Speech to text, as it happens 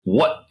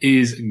What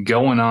is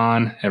going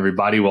on,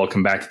 everybody?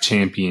 Welcome back to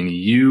Champion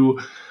U.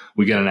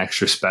 We got an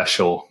extra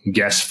special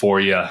guest for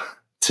you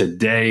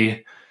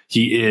today.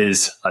 He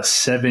is a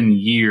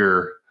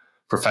 7-year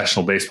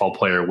professional baseball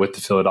player with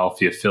the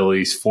Philadelphia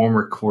Phillies,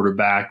 former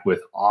quarterback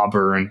with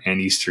Auburn and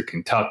Eastern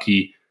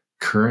Kentucky,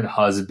 current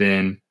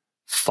husband,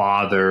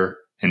 father,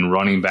 and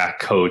running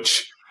back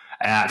coach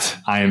at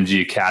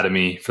IMG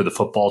Academy for the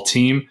football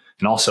team,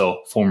 and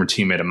also former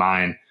teammate of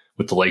mine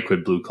with the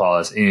Lakewood Blue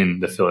Claws in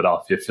the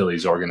Philadelphia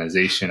Phillies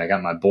organization. I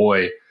got my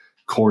boy,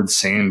 Cord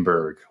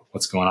Sandberg.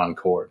 What's going on,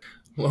 Cord?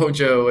 Whoa,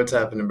 Joe. What's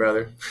happening,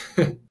 brother?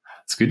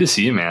 It's good to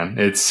see you, man.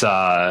 It's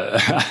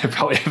I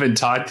probably haven't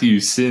talked to you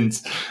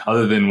since,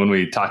 other than when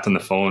we talked on the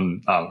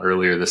phone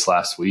earlier this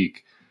last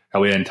week.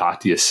 We hadn't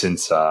talked to you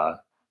since I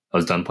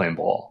was done playing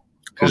ball.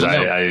 Because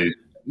you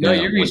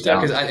reached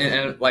out because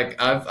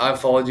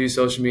I've followed you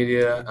social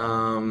media,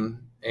 when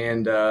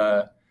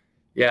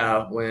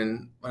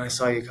I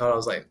saw you call, I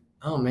was like,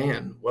 oh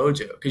man,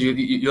 Wojo, because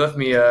you left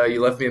me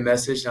a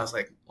message, and I was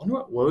like, I wonder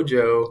what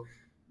Wojo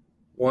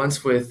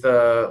wants with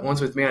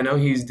me. I know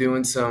he's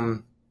doing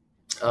some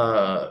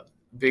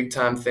big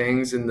time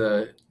things in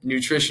the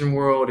nutrition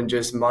world and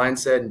just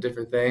mindset and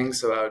different things.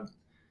 So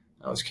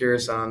I was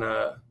curious on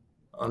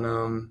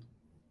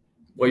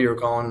what you were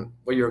calling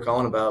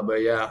about.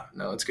 But yeah,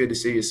 no, it's good to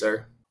see you,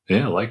 sir.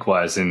 Yeah,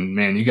 likewise. And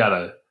man, you got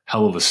a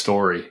hell of a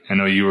story. I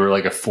know you were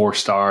like a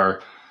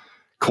 4-star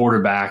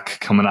quarterback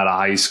coming out of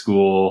high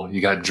school.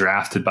 You got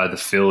drafted by the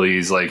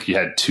Phillies. Like, you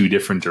had 2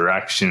 different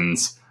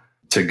directions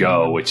to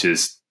go, which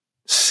is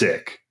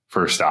sick,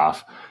 first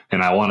off.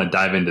 And I want to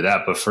dive into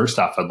that. But first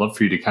off, I'd love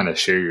for you to kind of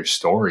share your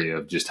story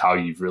of just how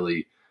you've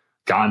really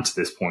gotten to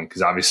this point.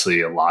 Because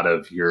obviously a lot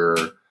of your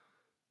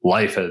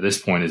life at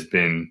this point has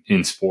been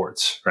in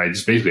sports, right?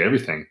 Just basically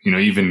everything,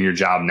 even your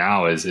job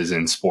now is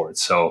in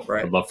sports. So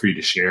right. I'd love for you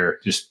to share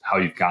just how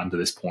you've gotten to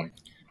this point.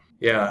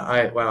 Yeah,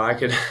 I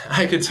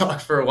could talk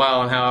for a while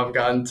on how I've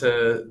gotten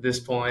to this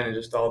point and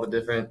just all the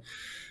different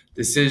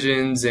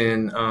decisions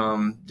and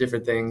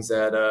different things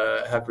that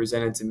have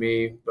presented to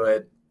me.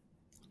 But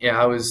yeah,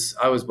 I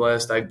was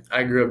blessed.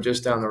 I grew up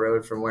just down the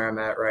road from where I'm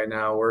at right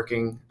now,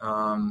 working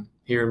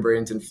here in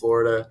Bradenton,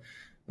 Florida.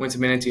 Went to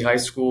Manatee High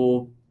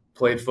School,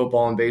 played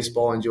football and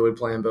baseball, enjoyed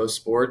playing both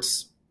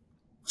sports.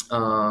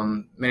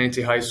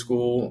 Manatee High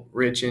School,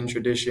 rich in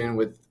tradition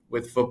with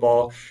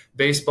football.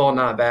 Baseball,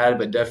 not bad,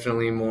 but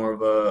definitely more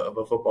of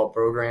a football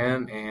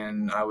program.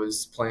 And I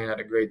was playing at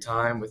a great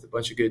time with a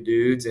bunch of good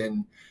dudes,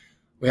 and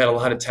we had a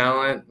lot of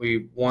talent.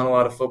 We won a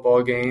lot of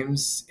football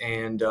games.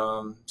 And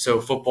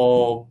so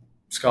football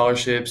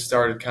scholarships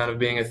started kind of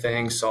being a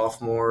thing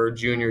sophomore,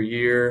 junior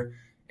year.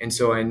 And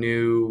so I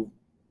knew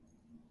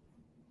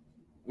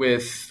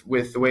with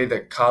the way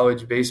that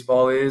college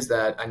baseball is,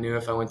 that I knew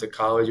if I went to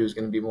college, it was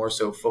going to be more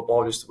so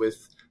football, just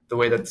with the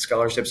way that the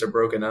scholarships are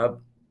broken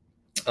up.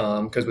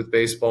 Because with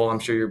baseball, I'm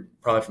sure you're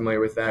probably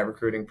familiar with that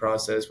recruiting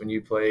process. When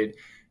you played,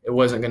 it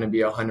wasn't going to be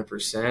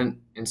 100%.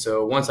 And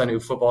so once I knew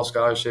football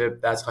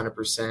scholarship, that's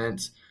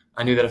 100%.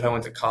 I knew that if I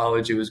went to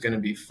college, it was going to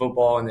be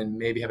football and then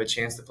maybe have a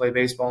chance to play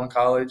baseball in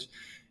college.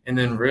 And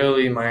then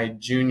really my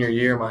junior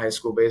year, my high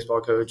school baseball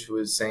coach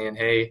was saying,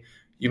 hey,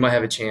 you might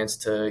have a chance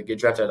to get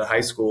drafted out of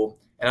high school.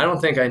 And I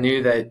don't think I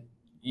knew that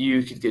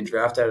you could get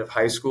drafted out of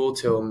high school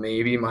till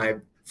maybe my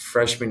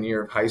freshman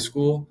year of high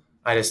school.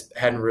 I just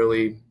hadn't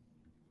really –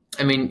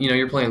 I mean,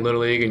 you're playing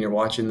Little League and you're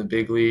watching the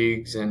big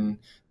leagues and,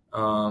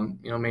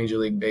 Major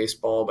League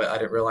Baseball, but I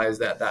didn't realize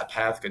that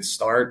path could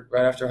start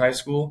right after high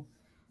school.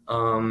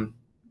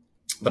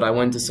 But I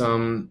went to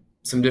some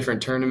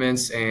different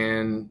tournaments,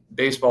 and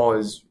baseball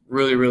is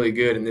really, really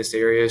good in this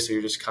area. So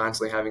you're just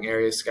constantly having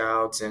area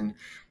scouts and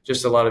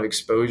just a lot of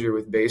exposure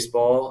with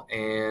baseball,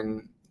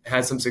 and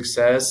had some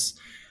success.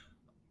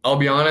 I'll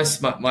be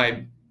honest,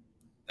 my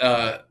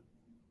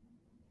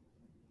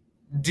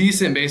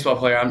decent baseball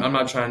player. I'm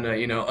not trying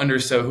to,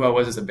 undersell who I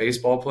was as a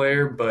baseball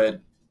player,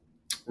 but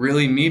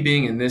really me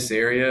being in this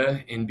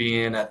area and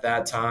being at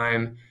that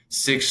time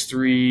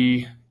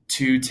 6'3",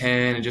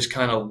 210, and just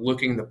kind of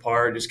looking the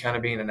part, just kind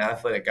of being an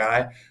athletic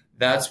guy,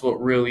 that's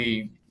what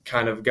really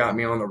kind of got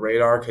me on the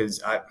radar. Because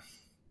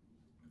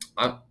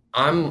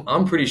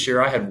I'm pretty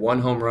sure I had 1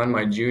 home run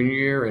my junior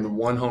year and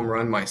 1 home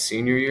run my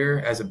senior year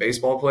as a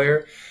baseball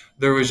player.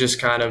 There was just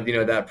kind of,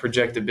 that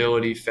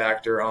projectability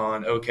factor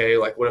on, okay,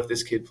 like what if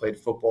this kid played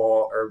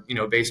football or,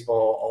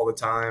 baseball all the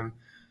time?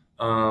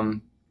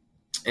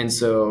 And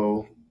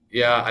so,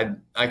 yeah,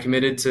 I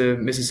committed to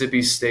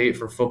Mississippi State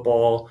for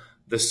football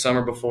the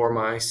summer before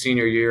my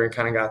senior year and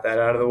kind of got that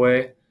out of the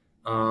way.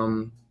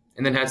 And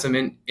then had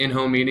some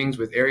in-home meetings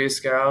with area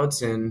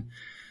scouts and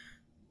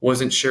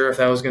wasn't sure if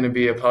that was going to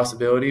be a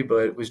possibility,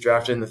 but was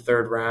drafted in the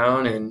 3rd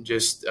round, and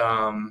just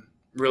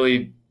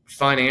really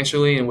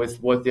financially and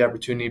with what the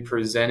opportunity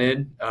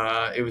presented,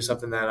 it was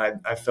something that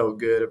I felt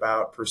good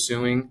about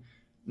pursuing,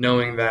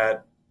 knowing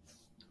that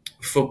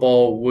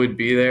football would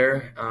be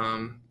there.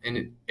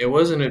 And it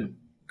wasn't a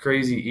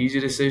crazy easy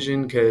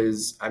decision,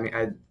 because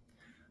I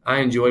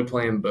enjoyed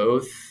playing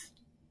both.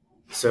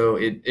 So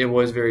it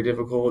was very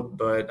difficult,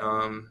 but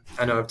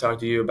I know I've talked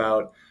to you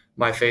about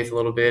my faith a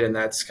little bit, and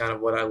that's kind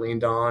of what I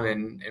leaned on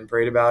and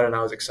prayed about. And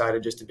I was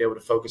excited just to be able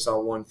to focus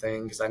on one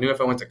thing, because I knew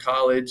if I went to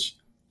college,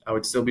 I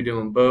would still be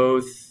doing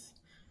both.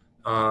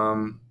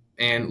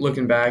 And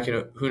looking back,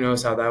 who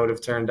knows how that would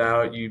have turned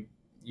out. You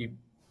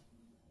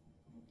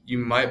you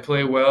might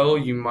play well,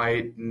 you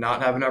might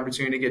not have an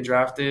opportunity to get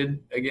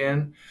drafted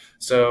again.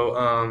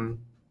 So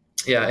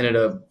yeah, I ended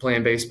up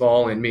playing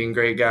baseball and meeting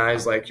great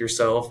guys like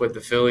yourself with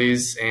the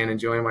Phillies and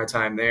enjoying my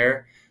time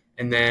there.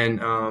 And then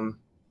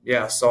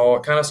yeah, saw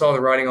the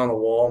writing on the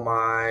wall.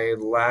 My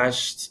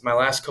last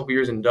couple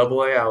years in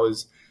AA,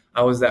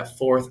 I was that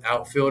fourth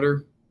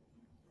outfielder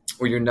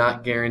where you're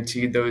not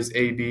guaranteed those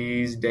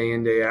ABs day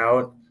in, day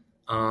out.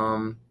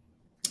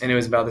 And it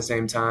was about the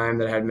same time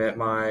that I had met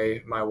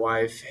my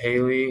wife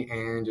Haley,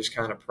 and just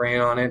kind of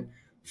praying on it,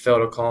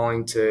 felt a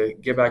calling to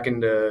get back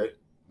into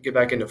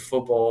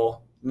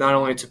football, not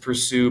only to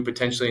pursue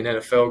potentially an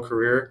NFL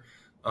career,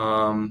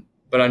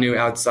 but I knew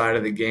outside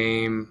of the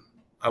game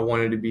I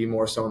wanted to be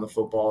more so on the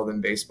football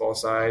than baseball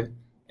side,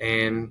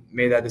 and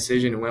made that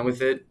decision and went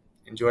with it.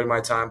 Enjoyed my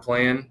time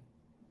playing,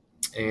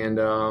 and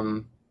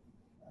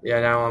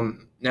yeah, now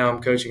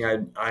I'm coaching.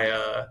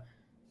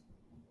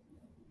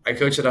 I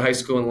coached at a high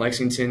school in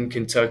Lexington,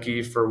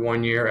 Kentucky for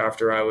 1 year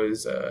after I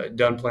was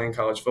done playing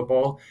college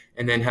football,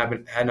 and then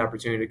had an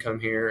opportunity to come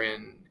here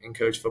and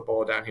coach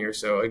football down here.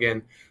 So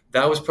again,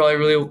 that was probably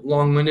really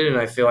long-winded, and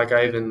I feel like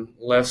I even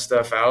left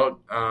stuff out.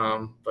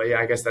 But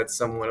yeah, I guess that's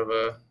somewhat of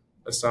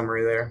a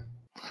summary there.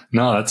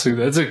 No, that's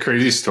a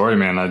crazy story,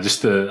 man.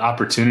 Just the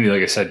opportunity,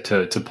 like I said,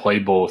 to play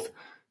both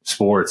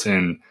sports,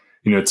 and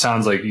it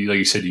sounds like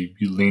you said, you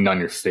leaned on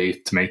your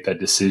faith to make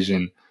that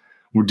decision.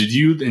 Did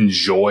you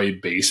enjoy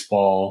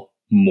baseball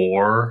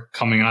more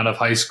coming out of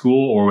high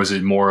school, or was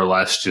it more or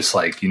less just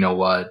like,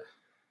 what,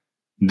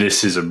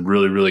 this is a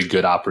really, really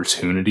good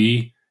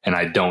opportunity, and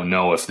I don't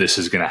know if this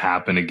is going to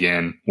happen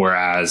again?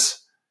 Whereas,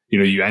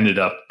 you ended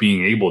up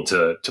being able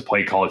to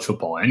play college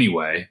football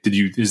anyway.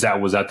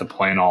 Was that the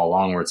plan all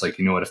along, where it's like,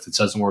 what, if this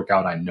doesn't work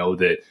out, I know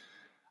that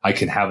I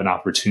can have an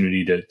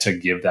opportunity to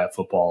give that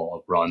football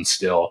a run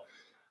still?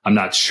 I'm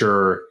not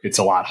sure. It's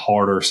a lot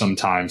harder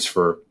sometimes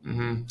for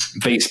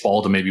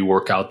baseball to maybe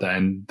work out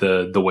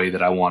the way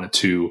that I wanted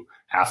to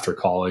after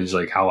college.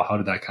 Like how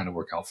did that kind of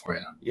work out for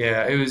you?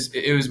 Yeah, it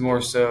was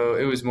more so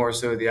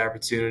the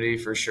opportunity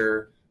for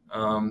sure.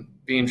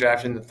 Being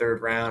drafted in the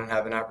third round and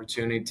have an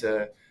opportunity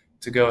to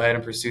go ahead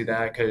and pursue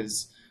that,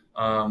 because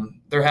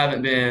there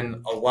haven't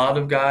been a lot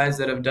of guys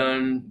that have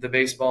done the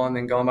baseball and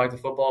then gone back to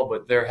football,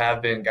 but there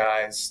have been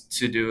guys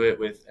to do it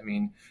with.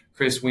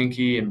 Chris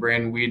Winkie and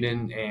Brandon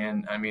Whedon,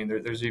 and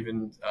there's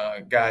even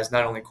guys,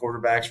 not only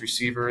quarterbacks,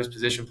 receivers,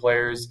 position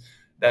players,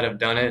 that have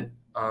done it.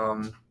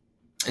 And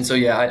so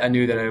yeah, I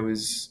knew that it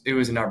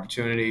was an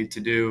opportunity to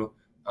do,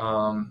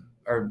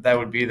 or that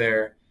would be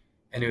there,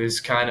 and it was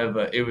kind of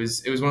it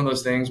was one of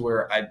those things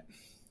where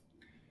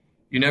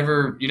you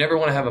never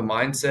want to have a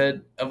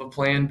mindset of a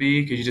plan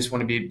B, because you just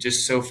want to be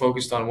just so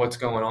focused on what's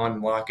going on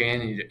and lock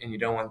in, and you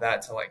don't want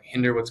that to like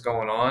hinder what's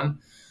going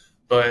on.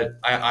 But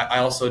I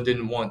also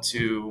didn't want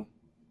to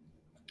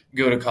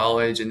go to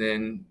college and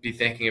then be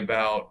thinking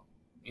about,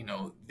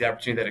 the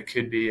opportunity that it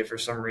could be if for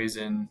some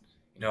reason,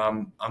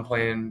 I'm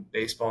playing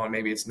baseball and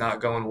maybe it's not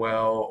going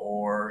well,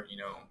 or,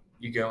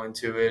 you go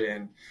into it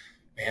and,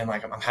 man,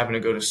 like I'm having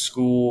to go to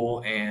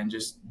school and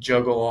just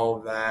juggle all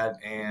of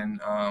that. And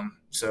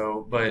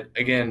but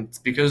again,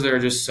 because there are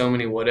just so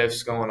many what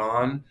ifs going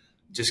on,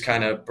 just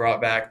kind of brought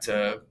back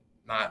to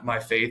my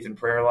faith and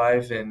prayer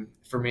life. And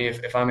for me,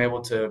 if I'm able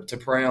to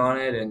pray on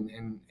it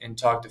and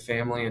talk to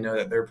family and know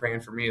that they're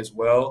praying for me as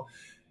well,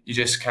 you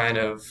just kind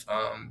of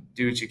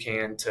do what you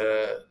can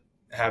to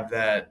have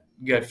that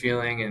gut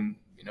feeling, and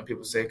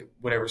people say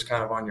whatever's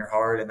kind of on your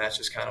heart, and that's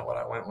just kind of what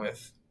I went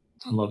with.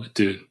 I love it,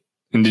 dude.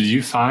 And did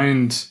you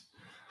find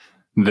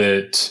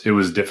that it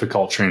was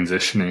difficult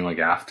transitioning like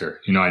after?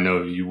 I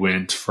know you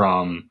went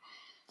from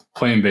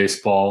playing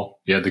baseball,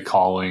 you had the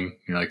calling,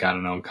 you're like, I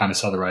don't know, kind of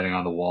saw the writing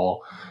on the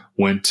wall,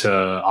 went to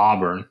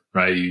Auburn,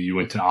 right? You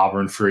went to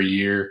Auburn for a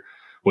year,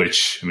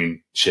 which,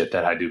 shit,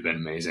 that had to have been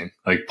amazing.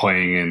 Like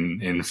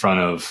playing in front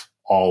of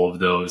all of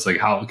those. Like,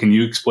 how can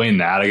you explain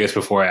that, I guess,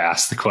 before I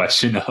ask the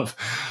question of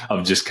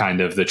just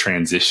kind of the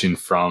transition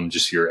from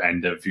just your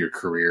end of your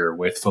career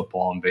with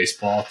football and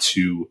baseball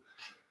to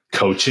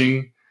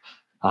coaching?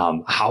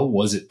 How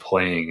was it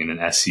playing in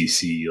an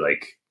SEC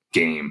like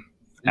game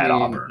at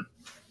Auburn?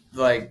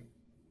 Like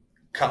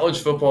college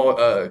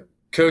football,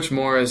 Coach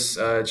Morris,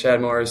 Chad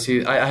Morris,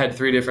 I had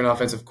 3 different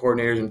offensive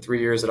coordinators in 3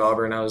 years at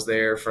Auburn. I was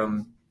there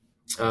from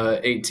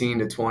 18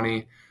 to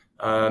 20.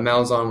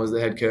 Malzahn was the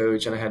head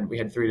coach, and we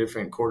had 3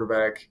 different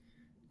quarterback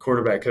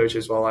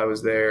coaches while I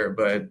was there.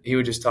 But he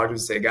would just talk to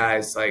us and say,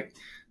 guys, like,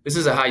 this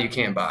is a high you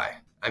can't buy.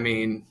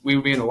 We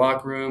would be in the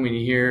locker room and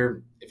you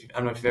hear, I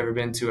don't know if you've ever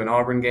been to an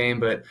Auburn game,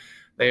 but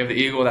they have the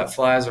eagle that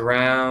flies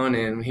around,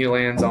 and when he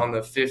lands on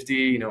the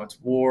 50, it's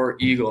War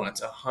Eagle, and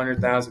it's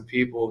 100,000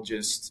 people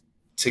just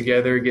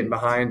together getting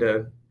behind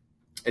a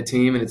a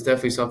team, and it's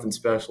definitely something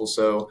special.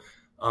 So,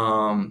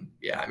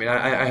 yeah, I mean,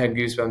 I had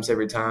goosebumps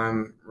every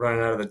time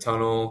running out of the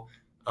tunnel.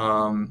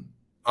 Um,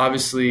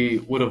 Obviously,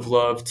 would have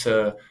loved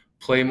to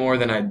play more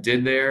than I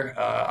did there.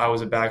 I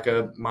was a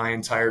backup my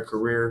entire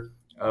career.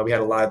 We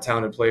had a lot of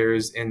talented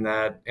players in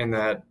that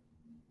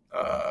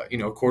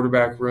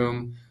quarterback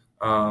room.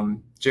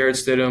 Jared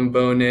Stidham,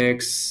 Bo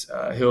Nix,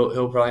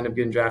 he'll probably end up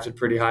getting drafted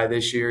pretty high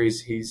this year.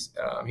 He's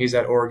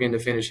at Oregon to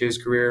finish his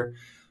career.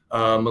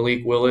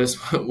 Malik Willis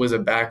was a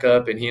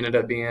backup, and he ended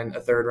up being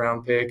a third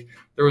round pick.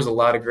 There was a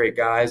lot of great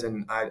guys,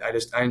 and I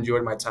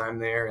enjoyed my time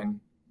there, and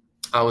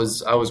I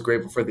was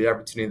grateful for the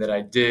opportunity that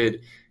I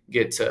did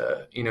get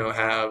to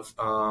have.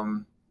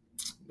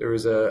 There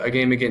was a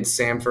game against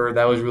Samford.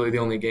 That was really the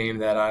only game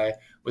that I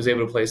was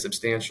able to play a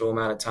substantial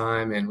amount of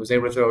time and was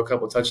able to throw a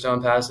couple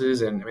touchdown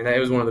passes. And I mean, that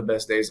was one of the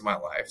best days of my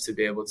life to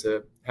be able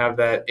to have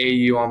that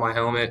AU on my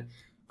helmet,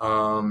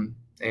 and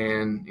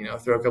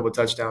throw a couple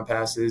touchdown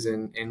passes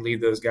and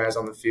lead those guys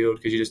on the field,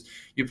 because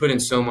you put in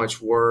so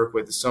much work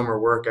with the summer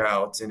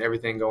workouts and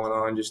everything going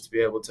on just to be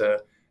able to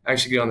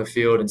actually get on the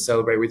field and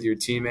celebrate with your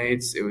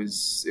teammates. It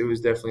was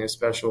definitely a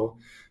special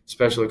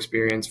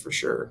experience for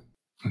sure.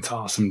 That's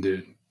awesome,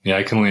 dude. Yeah,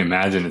 I can only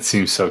imagine. It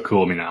seems so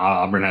cool. I mean,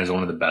 Auburn has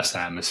one of the best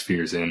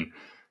atmospheres in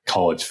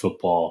college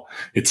football.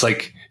 It's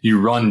like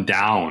you run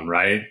down,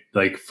 right?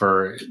 Like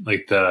for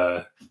like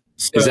the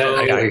So, is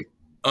that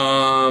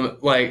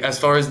like as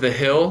far as the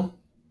hill,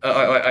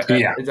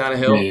 yeah, down a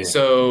hill. yeah.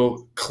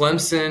 So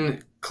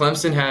Clemson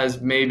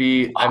has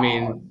maybe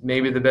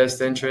the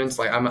best entrance.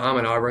 Like I'm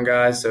an Auburn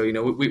guy, so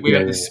we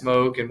have the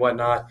smoke and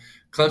whatnot.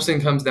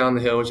 Clemson comes down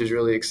the hill, which is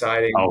really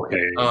exciting.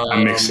 Okay,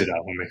 I mix it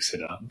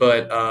up.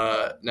 But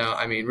no,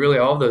 I mean, really,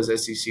 all of those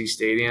SEC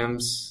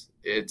stadiums,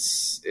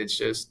 it's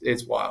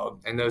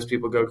wild, and those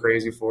people go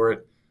crazy for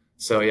it.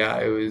 So yeah,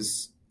 it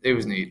was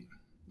neat.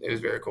 It was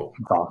very cool.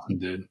 That's awesome,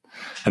 dude.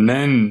 And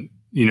then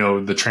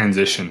the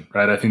transition,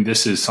 right? I think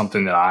this is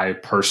something that I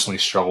personally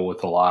struggle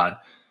with a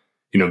lot.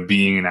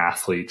 Being an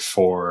athlete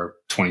for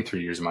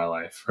 23 years of my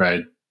life,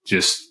 right?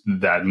 Just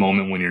that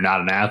moment when you're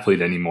not an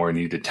athlete anymore and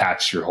you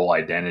detach your whole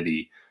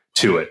identity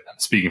to it. I'm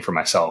speaking for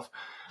myself.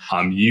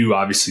 You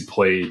obviously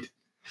played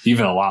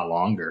even a lot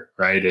longer,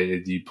 right?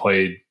 You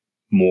played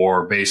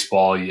more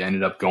baseball. You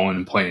ended up going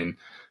and playing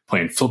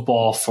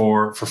football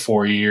for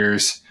 4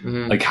 years.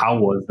 Mm-hmm. Like, how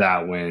was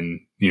that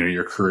when,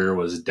 your career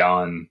was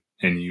done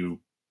and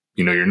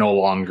you're no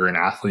longer an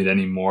athlete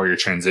anymore? You're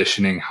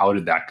transitioning. How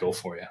did that go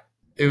for you?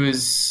 It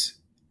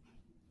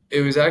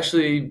was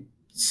actually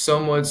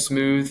somewhat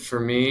smooth for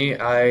me.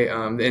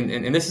 And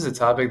this is a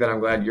topic that I'm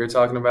glad you're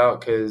talking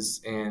about,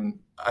 and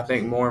I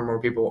think more and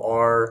more people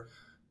are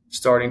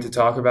starting to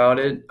talk about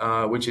it,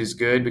 which is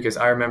good, because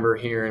I remember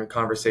hearing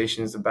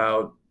conversations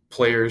about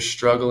players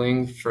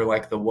struggling for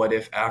like the what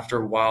if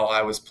after while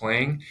I was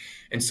playing.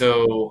 And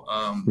so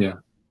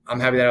I'm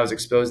happy that I was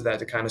exposed to that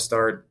to kind of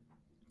start,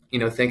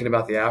 thinking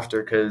about the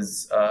after,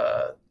 because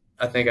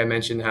I think I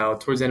mentioned how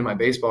towards the end of my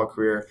baseball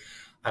career,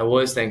 I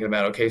was thinking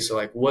about, okay, so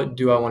like, what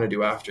do I want to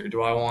do after?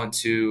 Do I want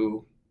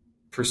to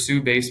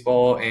pursue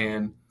baseball,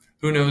 and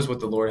who knows what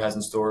the Lord has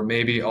in store?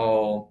 Maybe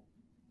I'll,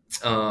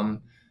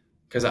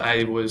 because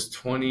I was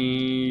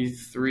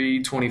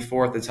 23,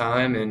 24 at the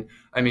time. And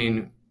I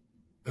mean,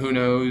 who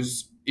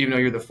knows, even though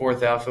you're the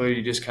fourth outfielder,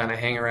 you just kind of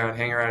hang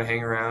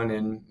around,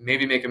 and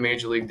maybe make a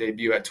major league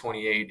debut at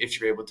 28 if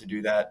you're able to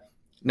do that.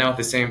 Now, at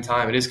the same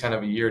time, it is kind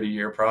of a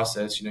year-to-year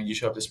process. You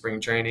show up to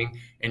spring training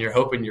and you're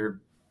hoping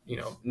you're,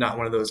 not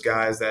one of those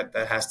guys that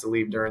has to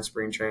leave during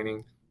spring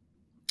training.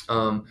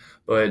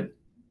 But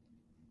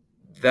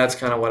that's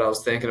kind of what I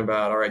was thinking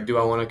about. All right, do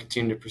I want to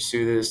continue to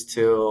pursue this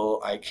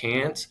till I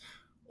can't?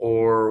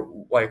 Or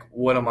like,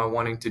 what am I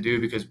wanting to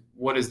do? Because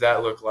what does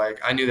that look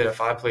like? I knew that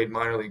if I played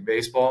minor league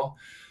baseball,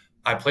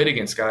 I played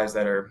against guys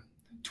that are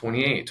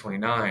 28,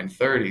 29,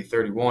 30,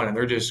 31, and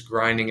they're just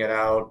grinding it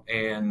out.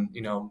 And,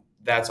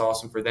 that's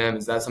awesome for them.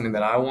 Is that something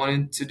that I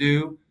wanted to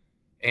do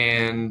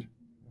and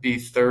be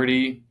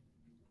 30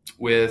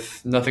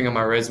 with nothing on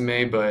my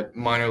resume but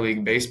minor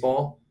league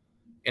baseball?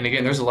 And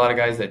again, there's a lot of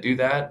guys that do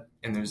that,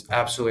 and there's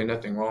absolutely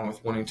nothing wrong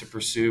with wanting to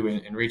pursue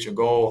and reach a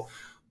goal.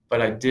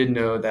 But I did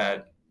know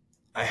that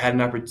I had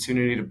an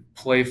opportunity to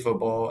play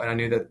football, and I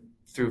knew that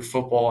through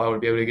football I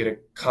would be able to get a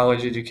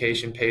college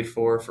education paid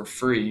for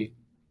free.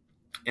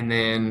 And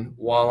then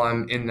while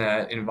I'm in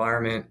that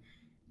environment,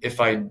 if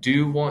I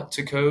do want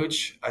to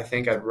coach, I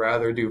think I'd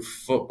rather do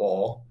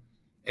football.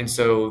 And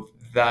so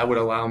that would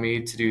allow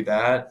me to do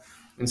that.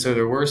 And so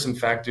there were some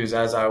factors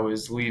as I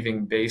was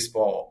leaving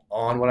baseball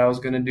on what I was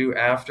going to do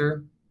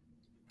after.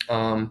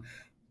 But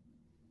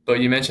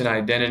you mentioned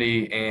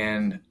identity,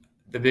 and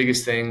the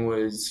biggest thing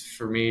was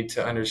for me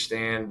to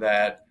understand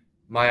that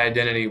my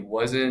identity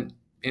wasn't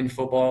in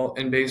football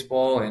and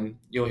baseball. And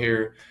you'll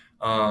hear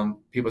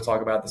people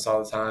talk about this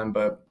all the time,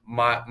 but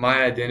my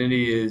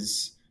identity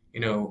is,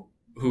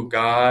 who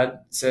God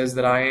says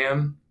that I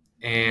am,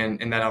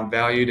 and that I'm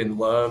valued and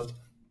loved,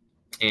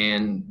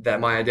 and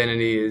that my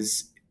identity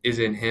is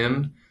in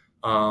Him.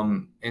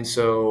 And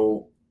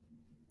so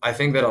I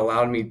think that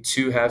allowed me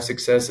to have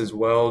success as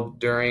well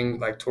during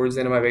like towards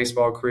the end of my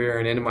baseball career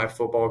and into my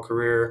football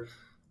career.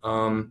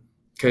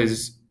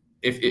 Because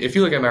if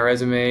you look at my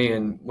resume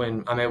and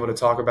when I'm able to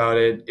talk about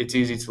it, it's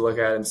easy to look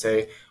at and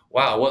say,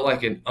 wow, what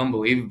like an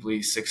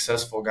unbelievably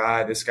successful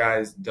guy. This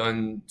guy's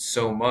done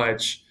so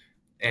much.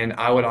 And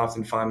I would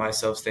often find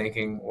myself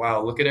thinking,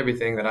 wow, look at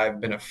everything that I've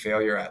been a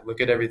failure at.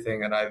 Look at everything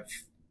that I've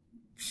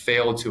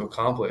failed to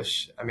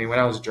accomplish. I mean, when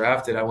I was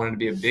drafted, I wanted to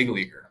be a big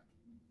leaguer.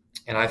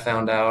 And I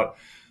found out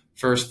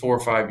first 4 or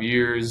 5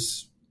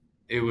 years,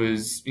 it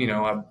was,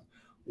 I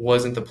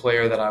wasn't the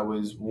player that I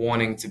was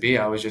wanting to be.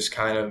 I was just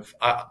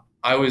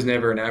I was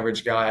never an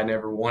average guy. I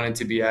never wanted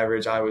to be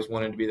average. I always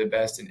wanted to be the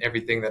best in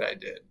everything that I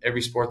did.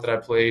 Every sport that I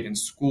played. In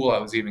school, I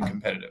was even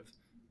competitive.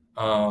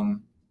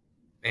 And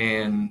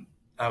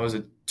I was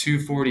a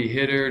 240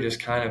 hitter, just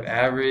kind of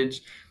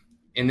average.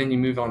 And then you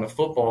move on to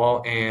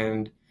football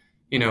and,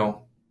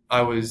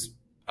 I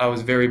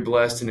was very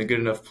blessed and a good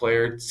enough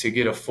player to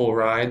get a full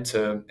ride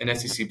to an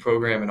SEC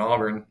program in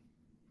Auburn.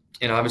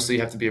 And obviously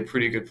you have to be a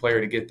pretty good player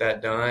to get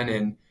that done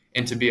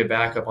and to be a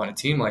backup on a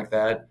team like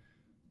that.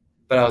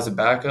 But I was a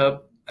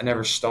backup. I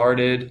never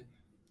started,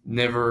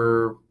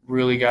 never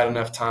really got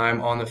enough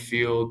time on the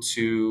field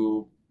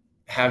to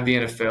have the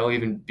NFL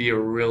even be a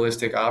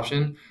realistic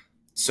option.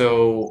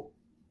 So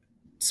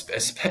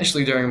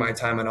especially during my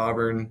time at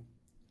Auburn,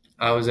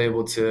 I was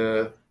able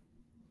to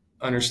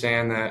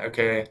understand that,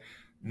 okay,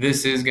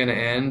 this is going to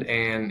end.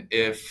 And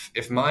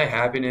if my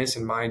happiness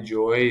and my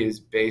joy is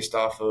based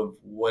off of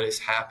what is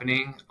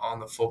happening on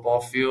the football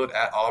field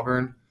at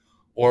Auburn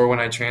or when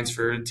I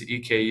transferred to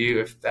EKU,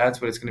 if that's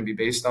what it's going to be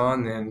based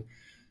on, then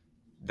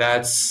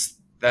that's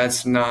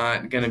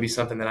not going to be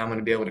something that I'm going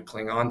to be able to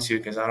cling on to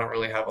because I don't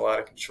really have a lot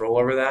of control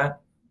over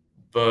that.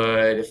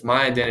 But if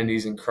my identity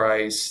is in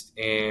Christ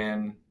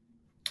and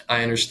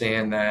I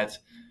understand that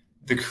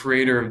the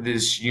creator of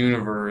this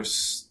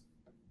universe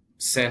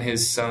sent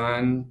his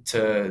son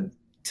to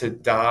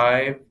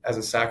die as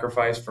a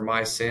sacrifice for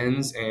my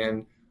sins,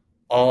 and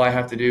all I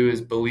have to do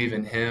is believe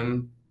in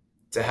him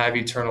to have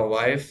eternal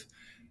life.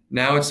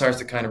 Now it starts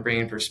to kind of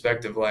bring in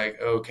perspective like,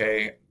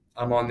 okay,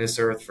 I'm on this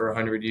earth for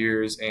 100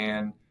 years,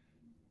 and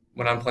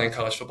when I'm playing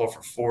college football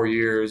for 4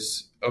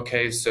 years,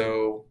 okay,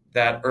 so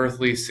that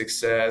earthly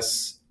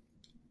success,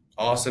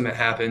 awesome, it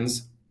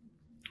happens.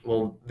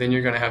 Well, then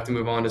you're going to have to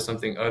move on to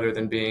something other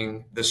than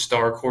being the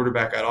star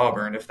quarterback at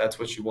Auburn, if that's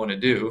what you want to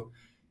do.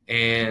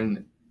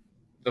 And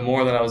the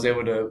more that I was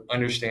able to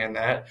understand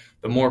that,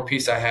 the more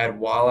peace I had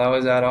while I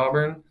was at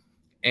Auburn.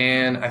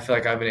 And I feel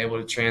like I've been able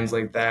to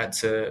translate that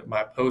to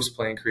my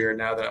post-playing career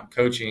now that I'm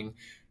coaching.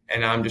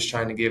 And I'm just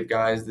trying to give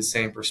guys the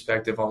same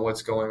perspective on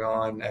what's going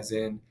on, as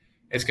in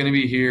it's going to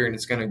be here and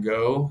it's going to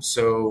go.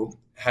 So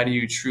how do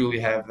you truly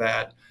have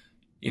that,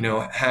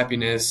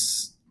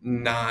 happiness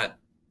not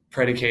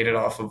predicated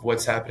off of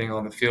what's happening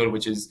on the field,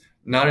 which is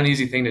not an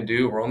easy thing to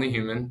do. We're only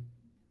human.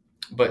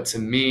 But to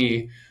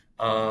me,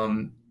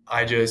 and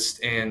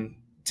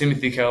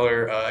Timothy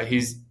Keller,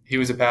 he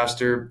was a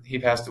pastor. He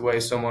passed away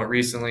somewhat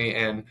recently,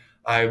 and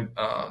I've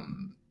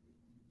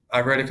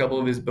read a couple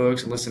of his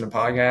books and listened to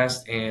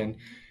podcasts, and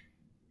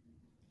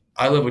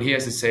I love what he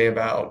has to say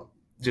about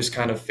just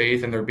kind of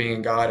faith and there being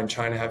in God and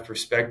trying to have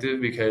perspective,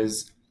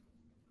 because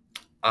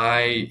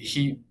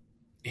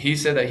he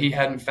said that he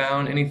hadn't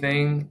found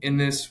anything in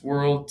this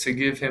world to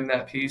give him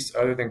that peace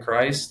other than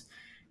Christ.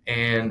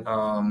 And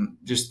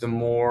just the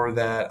more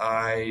that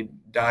I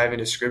dive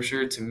into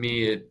scripture, to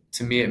me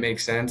it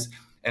makes sense.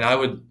 And I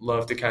would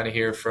love to kind of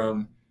hear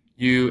from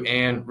you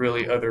and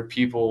really other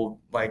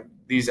people, like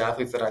these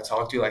athletes that I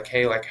talk to, like,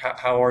 hey, like,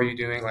 how are you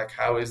doing? Like,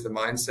 how is the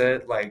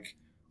mindset? Like,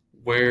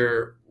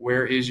 where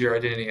is your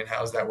identity and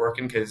how's that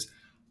working? Because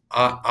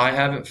I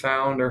haven't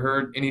found or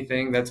heard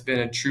anything that's been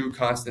a true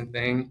constant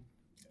thing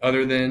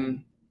other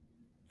than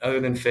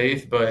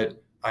faith,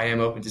 but I am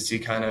open to see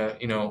kind of,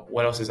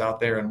 what else is out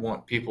there and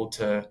want people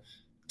to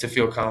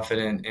feel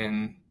confident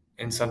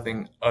in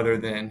something other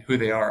than who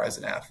they are as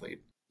an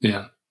athlete.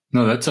 Yeah.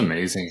 No, that's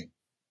amazing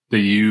that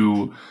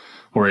you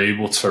were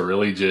able to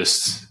really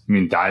just,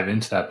 dive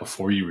into that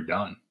before you were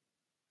done,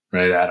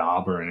 right, at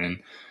Auburn. And,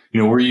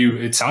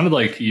 it sounded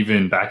like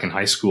even back in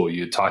high school,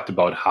 you had talked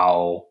about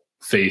how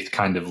faith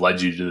kind of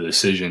led you to the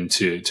decision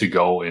to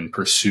go and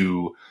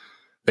pursue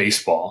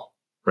baseball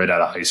right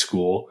out of high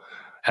school.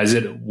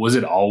 Was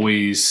it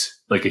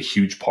always like a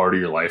huge part of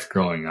your life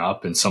growing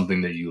up and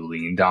something that you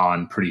leaned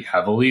on pretty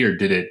heavily, or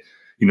did it,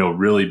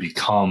 really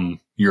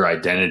become your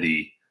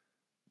identity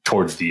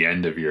towards the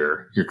end of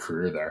your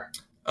career there?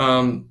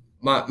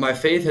 My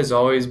faith has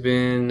always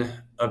been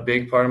a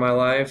big part of my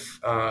life.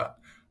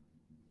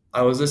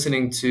 I was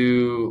listening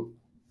to,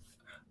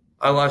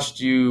 I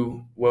lost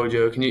you,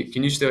 Wojo.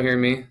 Can you still hear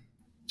me?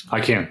 I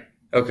can.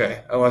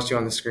 Okay. I lost you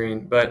on the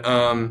screen, but,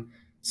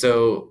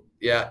 so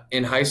yeah,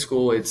 in high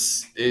school,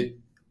 it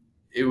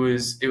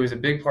was a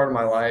big part of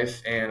my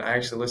life. And I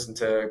actually listened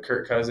to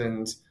Kirk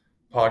Cousins'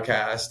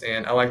 podcast,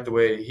 and I like the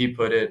way he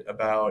put it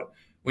about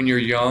when you're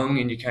young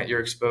and you're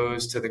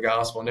exposed to the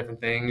gospel and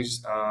different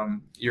things,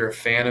 you're a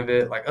fan of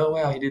it. Like, oh,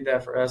 wow, he did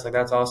that for us. Like,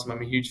 that's awesome.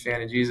 I'm a huge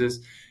fan of Jesus.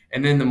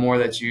 And then the more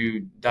that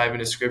you dive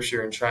into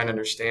scripture and try and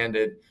understand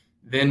it,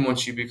 then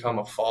once you become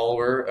a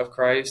follower of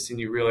Christ and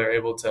you really are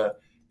able to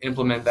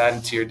implement that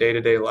into your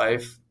day-to-day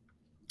life,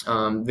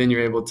 then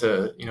you're able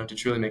to, to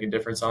truly make a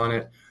difference on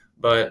it.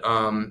 But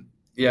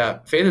yeah,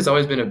 faith has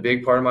always been a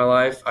big part of my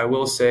life. I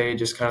will say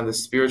just kind of the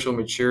spiritual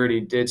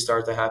maturity did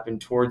start to happen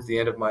towards the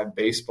end of my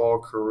baseball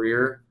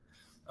career.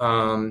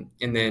 And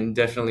then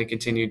definitely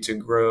continued to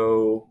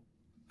grow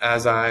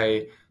as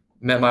I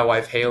met my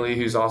wife, Haley,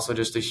 who's also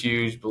just a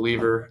huge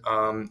believer.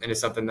 And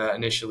it's something that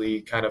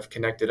initially kind of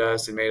connected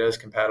us and made us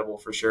compatible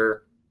for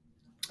sure.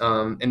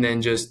 And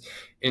then just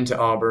into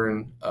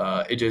Auburn,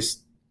 it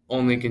just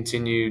only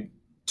continued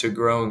to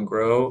grow and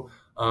grow.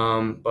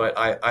 But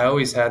I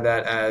always had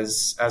that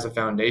as a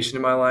foundation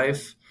in my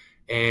life.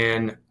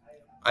 And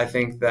I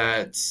think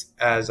that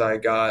as I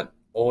got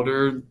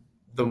older,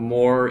 the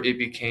more it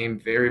became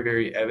very,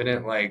 very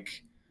evident,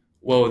 like,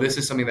 whoa, this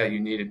is something that you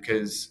needed.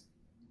 Because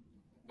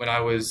when I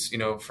was,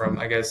 from,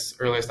 I guess,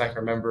 earliest I can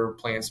remember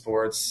playing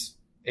sports,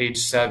 age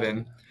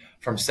 7,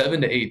 from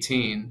 7 to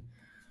 18,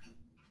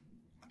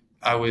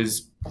 I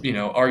was,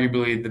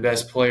 arguably the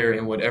best player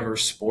in whatever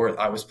sport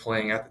I was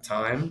playing at the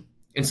time.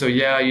 And so,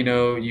 yeah,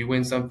 you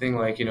win something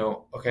like,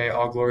 okay,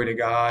 all glory to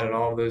God and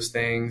all of those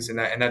things. And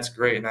that's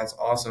great. And that's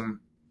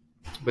awesome.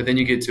 But then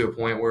you get to a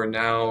point where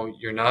now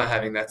you're not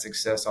having that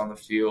success on the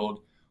field.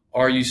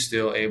 Are you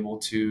still able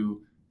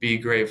to be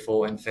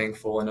grateful and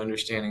thankful and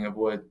understanding of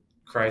what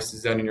Christ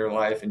has done in your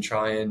life and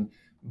try and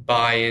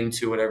buy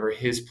into whatever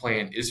his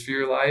plan is for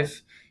your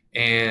life?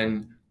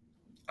 And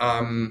I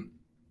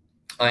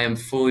am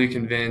fully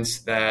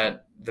convinced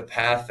that the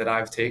path that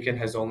I've taken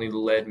has only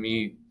led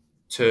me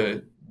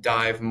to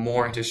dive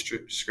more into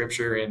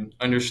scripture and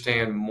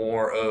understand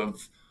more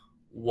of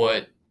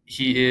what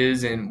he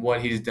is and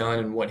what he's done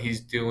and what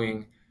he's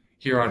doing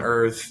here on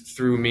earth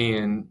through me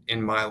and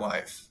in my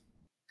life.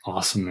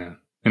 Awesome, man.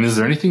 And is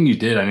there anything you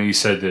did? I know you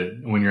said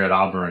that when you're at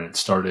Auburn, it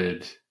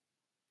started,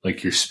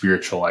 like, your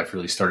spiritual life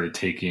really started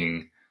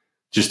taking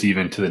just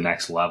even to the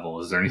next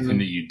level. Is there anything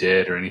that you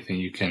did or anything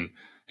you can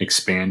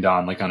expand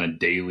on, like on a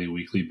daily,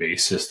 weekly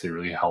basis, to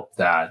really help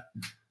that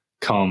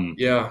come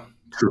to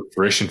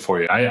fruition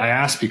for you? I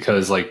ask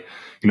because, like,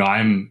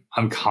 I'm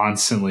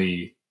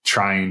constantly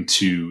trying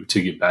to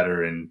get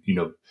better, and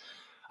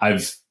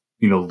I've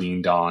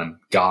leaned on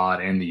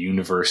God and the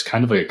universe,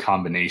 kind of like a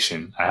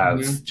combination. I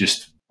have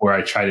just where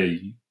I try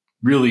to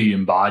really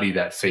embody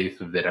that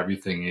faith of that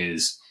everything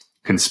is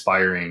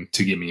conspiring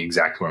to get me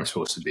exactly where I'm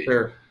supposed to be.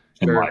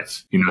 In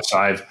life,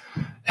 so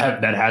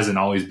that hasn't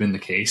always been the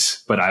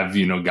case, but I've,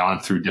 gone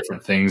through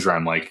different things where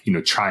I'm like,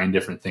 trying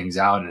different things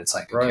out, and it's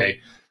like, okay,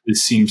 this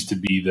seems to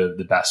be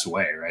the best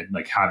way, right?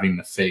 Like having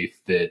the faith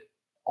that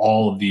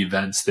all of the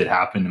events that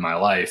happened in my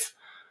life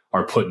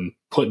are put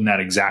in that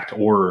exact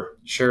order,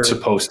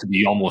 supposed to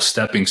be almost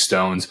stepping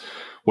stones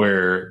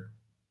where,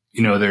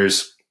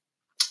 there's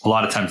a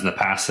lot of times in the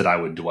past that I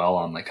would dwell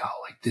on, like,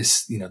 oh, like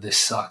this, this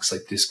sucks.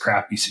 Like this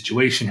crappy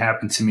situation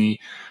happened to me.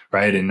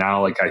 Right. And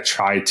now, like, I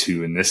try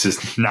to, and this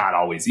is not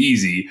always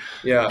easy,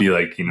 be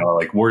like,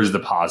 like, where's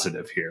the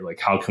positive here? Like,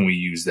 how can we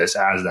use this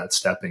as that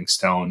stepping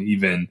stone,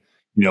 even,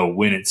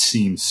 when it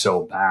seems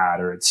so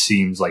bad or it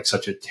seems like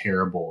such a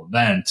terrible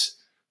event?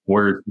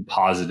 Where's the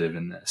positive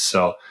in this?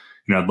 So,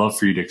 I'd love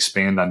for you to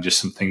expand on just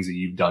some things that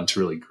you've done to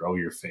really grow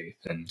your faith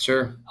and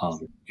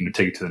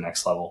take it to the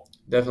next level.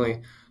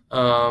 Definitely.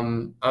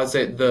 I would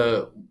say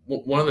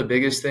one of the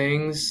biggest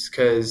things,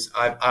 because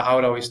I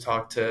would always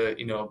talk to,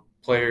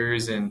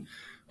 players and,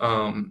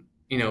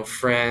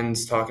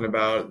 friends talking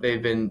about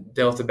they've been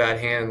dealt a bad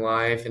hand in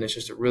life and it's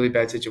just a really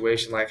bad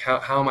situation. Like,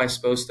 how am I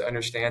supposed to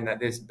understand that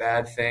this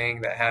bad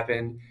thing that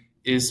happened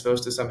is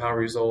supposed to somehow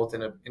result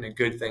in a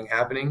good thing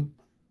happening?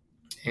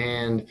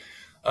 And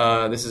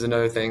this is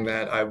another thing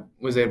that I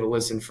was able to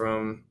listen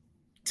from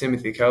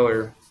Timothy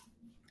Keller.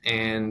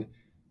 And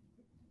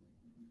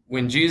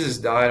when Jesus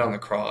died on the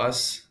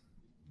cross,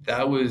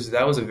 that was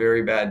a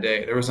very bad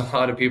day. There was a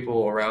lot of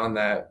people around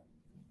that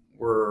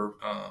were,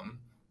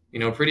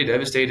 pretty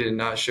devastated and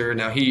not sure.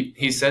 Now,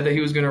 he said that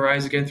he was going to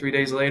rise again 3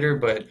 days later,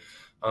 but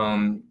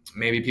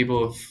maybe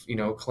people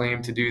have,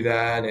 claimed to do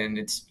that, and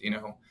it's,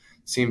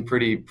 seemed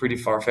pretty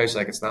far-fetched,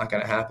 like it's not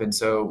going to happen.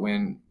 So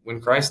when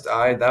Christ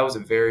died, that was a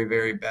very,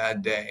 very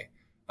bad day.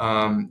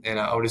 And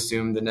I would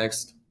assume the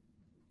next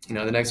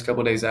couple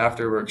of days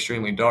after were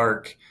extremely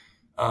dark.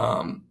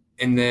 And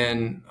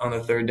then on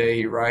the third day,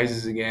 he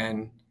rises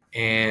again,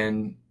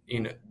 and,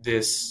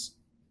 this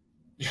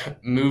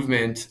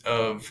movement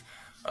of,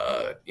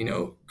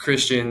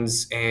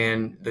 Christians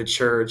and the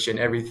church and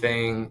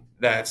everything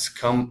that's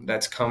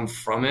come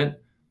from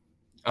it.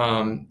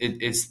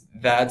 It's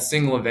that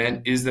single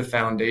event is the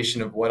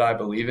foundation of what I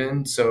believe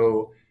in.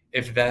 So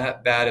if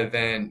that bad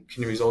event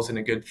can result in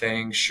a good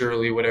thing,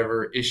 surely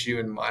whatever issue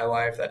in my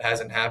life that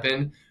hasn't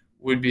happened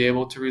would be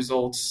able to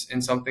result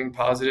in something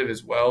positive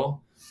as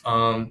well.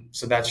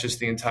 So that's just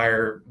the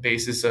entire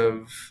basis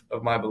of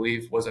my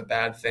belief. Was a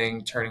bad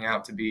thing turning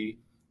out to be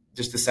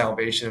just the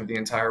salvation of the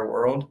entire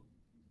world.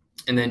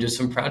 And then just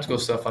some practical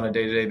stuff on a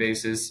day-to-day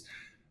basis.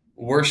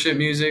 Worship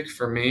music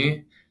for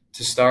me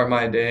to start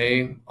my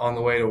day on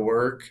the way to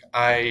work.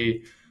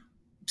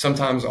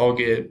 Sometimes I'll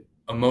get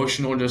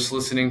emotional just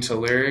listening to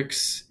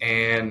lyrics,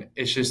 and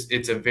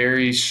it's a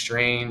very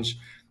strange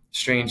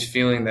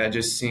feeling that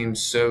just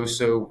seems so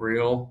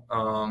real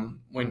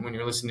when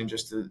you're listening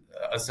just to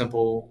a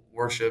simple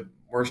worship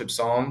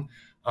song.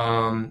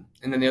 And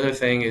then the other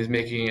thing is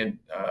making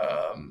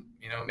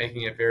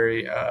it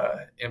very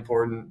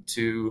important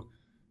to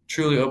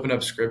truly open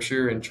up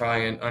Scripture and try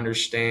and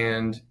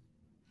understand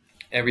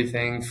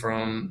everything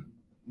from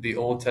the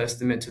Old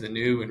Testament to the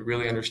New and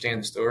really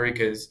understand the story.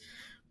 Because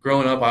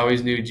growing up, I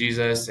always knew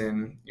Jesus,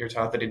 and you're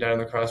taught that he died on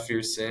the cross for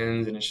your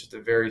sins, and it's just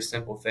a very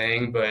simple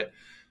thing. But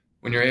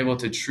when you're able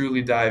to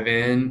truly dive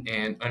in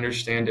and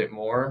understand it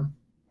more,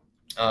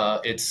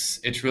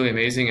 it's really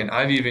amazing. And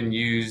I've even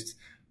used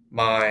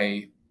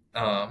my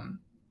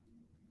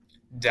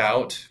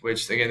doubt,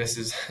 which again, this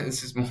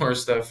is more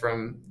stuff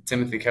from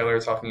Timothy Keller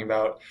talking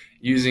about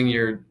using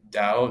your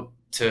doubt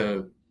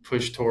to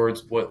push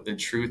towards what the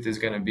truth is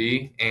going to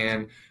be.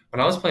 And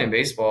when I was playing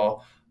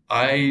baseball,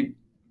 I'm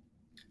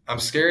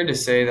scared to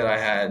say that I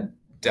had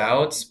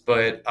doubts,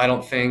 but I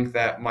don't think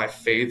that my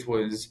faith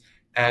was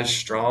as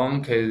strong,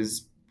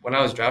 because when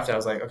I was drafted, I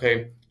was like,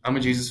 okay, I'm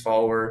a Jesus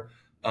follower.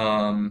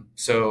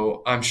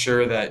 So I'm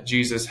sure that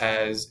Jesus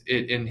has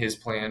it in his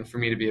plan for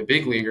me to be a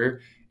big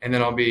leaguer, and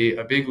then I'll be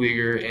a big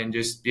leaguer and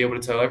just be able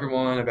to tell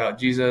everyone about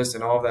Jesus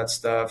and all of that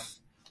stuff.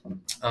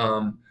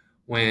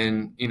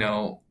 When,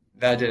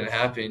 that didn't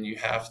happen, you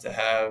have to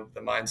have the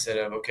mindset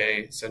of,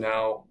 okay, so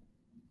now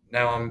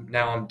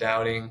I'm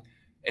doubting,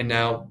 and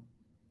now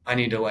I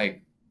need to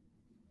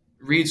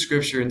read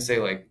Scripture and say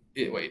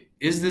wait,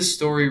 is this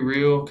story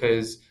real?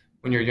 Because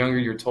when you're younger,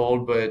 you're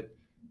told, but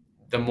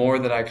the more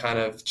that I kind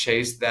of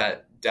chased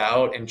that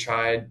doubt and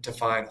tried to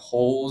find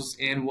holes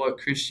in what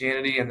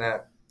Christianity and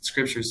that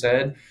Scripture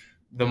said,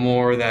 the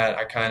more that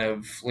I kind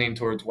of lean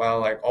towards,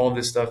 wow, all of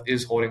this stuff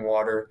is holding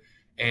water.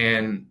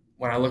 And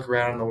when I look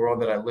around in the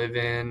world that I live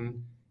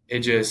in,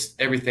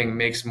 everything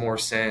makes more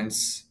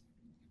sense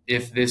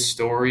if this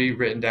story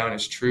written down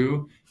is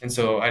true. And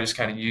so I just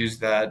kind of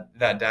used that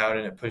doubt,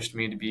 and it pushed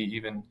me to be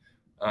even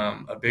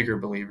a bigger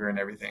believer in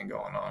everything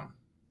going on.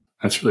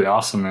 That's really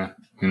awesome, man.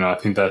 I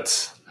think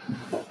that's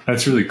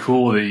really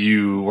cool that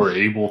you were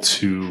able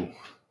to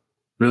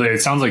really,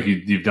 it sounds like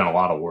you've done a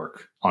lot of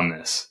work on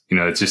this.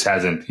 It just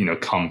hasn't,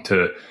 come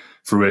to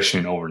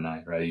fruition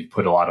overnight, right? You've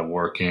put a lot of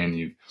work in,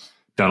 you've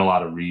done a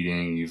lot of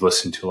reading, you've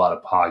listened to a lot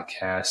of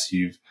podcasts,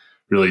 you've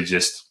really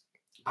just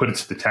put it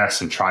to the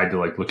test and tried to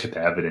look at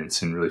the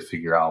evidence and really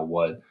figure out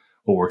what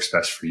works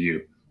best for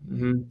you.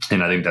 Mm-hmm.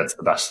 And I think that's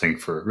the best thing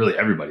for really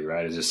everybody,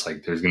 right? It's just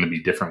there's going to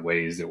be different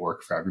ways that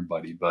work for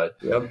everybody. But,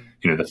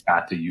 the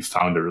fact that you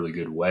found a really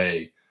good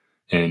way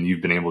and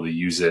you've been able to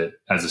use it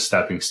as a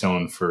stepping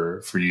stone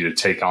for you to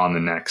take on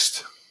the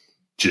next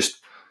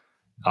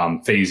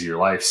phase of your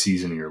life,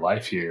 season of your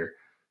life here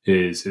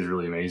is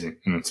really amazing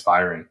and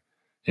inspiring.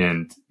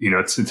 And,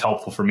 it's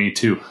helpful for me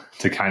too,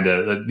 to kind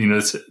of,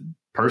 it's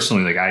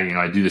personally,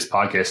 I do this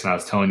podcast, and I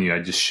was telling you, I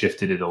just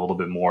shifted it a little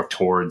bit more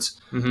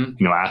towards,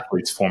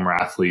 athletes, former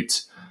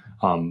athletes,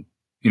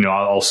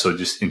 also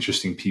just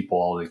interesting people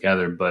all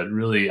together. But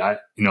really,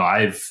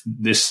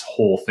 this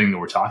whole thing that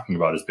we're talking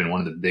about has been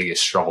one of the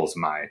biggest struggles of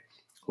my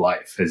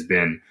life.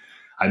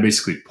 I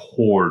basically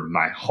poured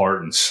my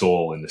heart and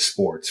soul into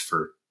sports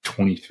for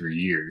 23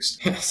 years.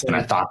 And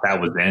I thought that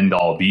was the end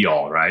all be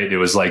all, right? It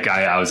was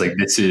I was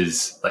this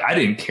is I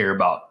didn't care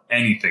about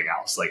anything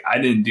else. I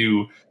didn't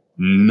do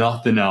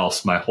nothing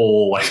else my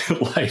whole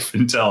life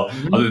until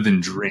other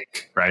than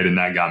drink, right? And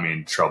that got me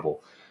in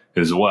trouble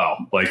as well.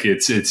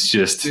 It's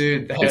just,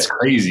 dude, it's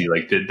crazy.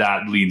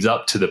 That leads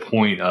up to the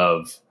point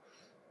of,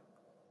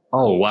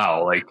 oh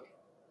wow,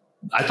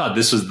 I thought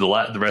this was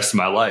the rest of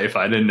my life.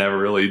 I didn't ever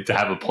really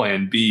have a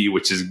plan B,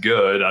 which is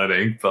good, I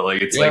think. But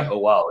oh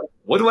wow,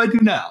 what do I do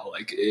now?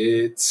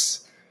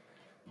 It's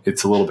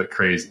a little bit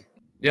crazy.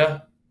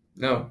 Yeah,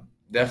 no,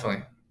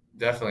 definitely.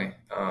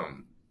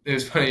 It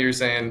was funny you were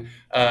saying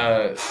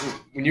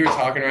when you were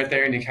talking right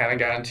there and you kind of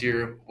got into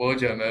your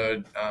Wojo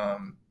mode,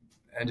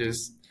 and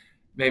just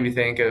made me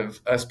think of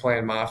us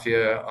playing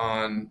Mafia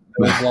on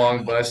those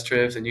long bus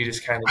trips, and you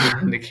just kind of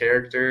get into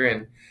character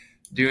and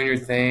doing your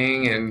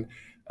thing. And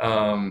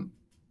oh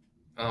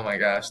my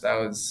gosh, that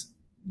was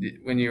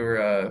when you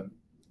were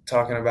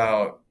talking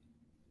about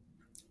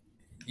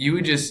you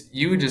would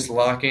just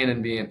lock in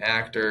and be an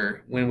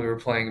actor when we were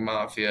playing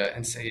Mafia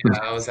and say,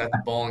 yeah, I was at the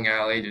bowling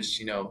alley just,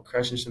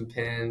 crushing some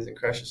pins and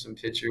crushing some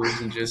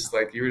pitchers, and just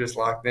you were just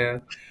locked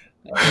in.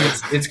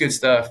 It's good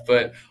stuff.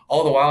 But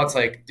all the while it's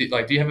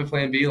do you have a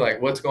plan B?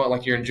 What's going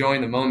on? You're enjoying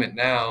the moment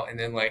now, and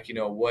then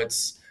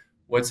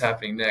what's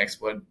happening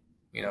next?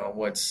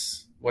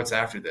 What's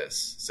after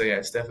this? So yeah,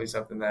 it's definitely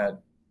something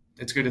that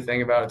it's good to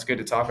think about. It's good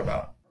to talk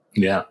about.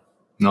 Yeah.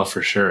 No,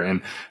 for sure.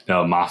 And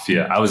no,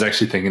 Mafia. I was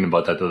actually thinking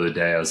about that the other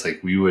day. I was like,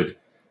 we would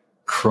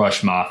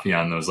crush Mafia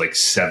on those like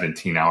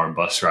 17-hour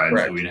bus rides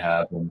that we'd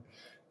have.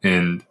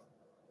 And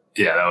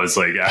yeah, that was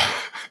like,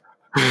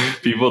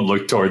 people would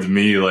look towards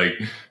me like,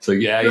 it's like,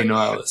 yeah,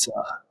 I was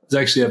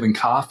actually having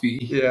coffee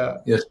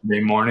yesterday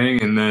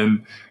morning. And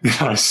then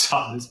I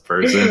saw this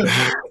person.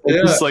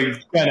 Just like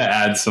kind of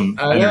add some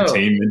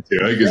entertainment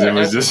to it because it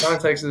was just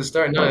context at the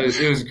start. No,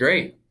 it was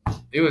great.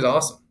 It was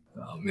awesome.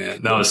 Oh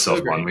man, that was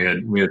so fun.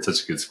 We had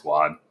such a good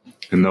squad,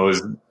 and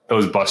those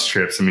bus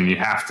trips. I mean, you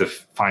have to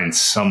find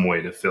some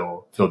way to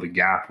fill the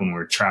gap when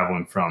we're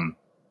traveling from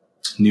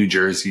New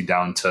Jersey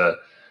down to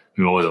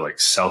what was it, like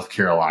South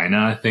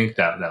Carolina? I think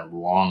that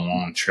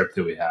long trip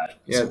that we had.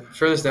 Yeah,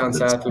 furthest down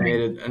south we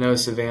made it. I know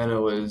Savannah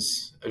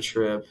was a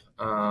trip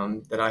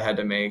that I had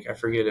to make. I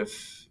forget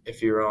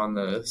if you were on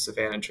the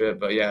Savannah trip,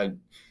 but yeah,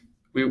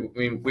 we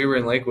were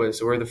in Lakewood,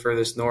 so we're the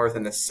furthest north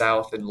in the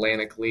South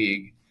Atlantic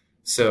League.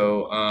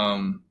 So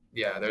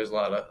there's a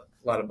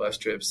lot of bus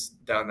trips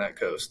down that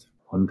coast.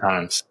 Fun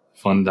times.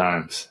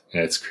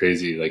 Yeah, it's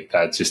crazy. Like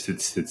that, just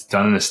it's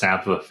done in a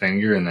snap of a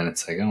finger, and then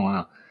it's like, oh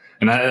wow.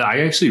 And I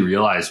actually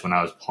realized when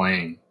I was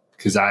playing,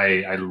 because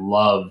I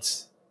loved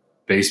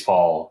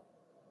baseball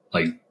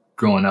like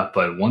growing up,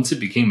 but once it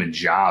became a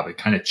job, it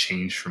kind of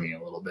changed for me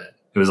a little bit.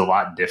 It was a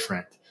lot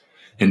different.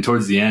 And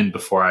towards the end,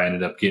 before I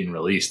ended up getting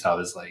released, I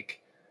was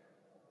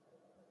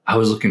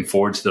looking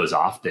forward to those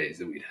off days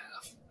that we'd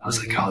have. I was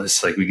like, oh, this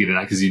is like we get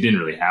it because you didn't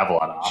really have a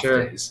lot of off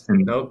days.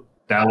 And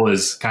that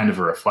was kind of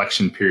a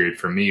reflection period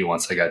for me.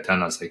 Once I got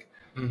done, I was like,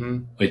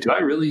 wait, do I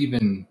really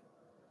even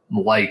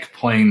like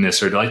playing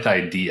this, or do I like the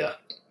idea?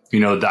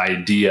 The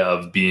idea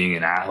of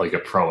being a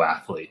pro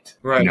athlete.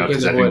 Right.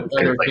 Because of what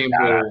other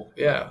people,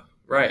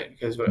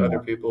 because what other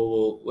people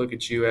will look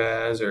at you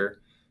as,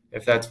 or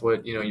if that's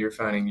what, you're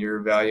finding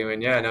your value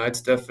in. Yeah, no, it's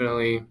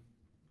definitely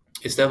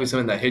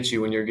something that hits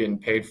you when you're getting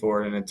paid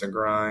for it and it's a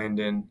grind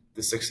and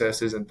the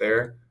success isn't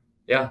there.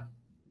 Yeah,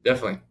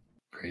 definitely.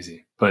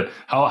 Crazy. But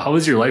how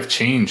has your life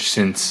changed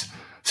since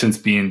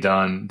being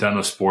done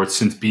with sports,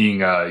 since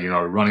being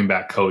a running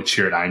back coach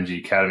here at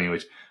IMG Academy,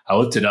 which I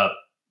looked it up.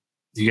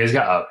 You guys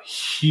got a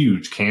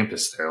huge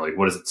campus there. Like,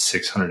 what is it,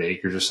 600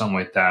 acres or something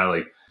like that?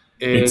 Like,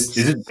 is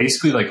it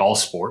basically like all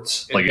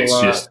sports? There's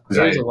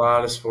a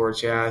lot of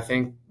sports. Yeah, I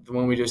think the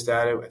one we just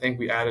added,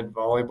 we added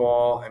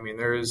volleyball. I mean,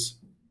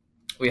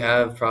 we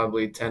have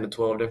probably 10 to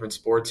 12 different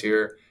sports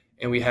here,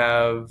 and we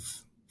have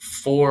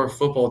 4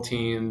 football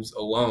teams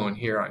alone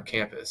here on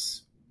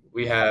campus.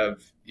 We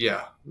have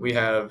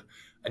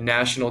a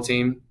national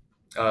team.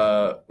 We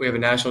have a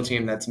national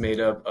team that's made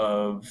up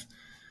of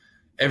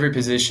every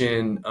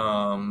position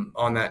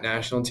on that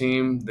national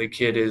team. The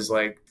kid is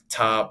like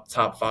top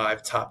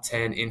 5, top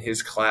 10 in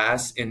his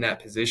class in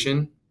that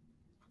position.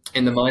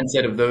 And the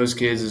mindset of those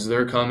kids is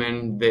they're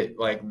coming, they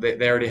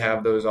already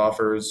have those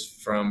offers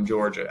from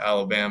Georgia,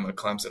 Alabama,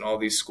 Clemson, all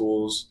these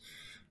schools.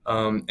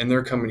 And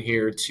they're coming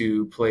here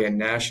to play a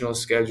national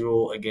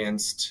schedule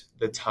against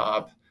the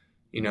top,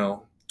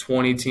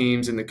 20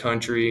 teams in the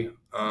country,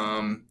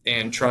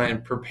 and try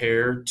and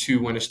prepare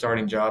to win a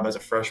starting job as a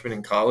freshman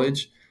in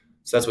college.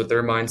 So that's what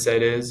their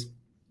mindset is.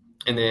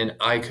 And then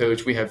I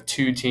coach, we have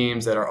 2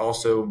 teams that are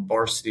also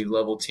varsity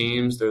level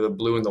teams. They're the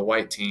blue and the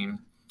white team.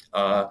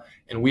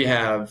 And we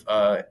have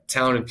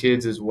talented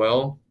kids as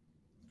well.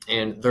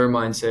 And their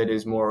mindset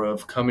is more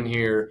of coming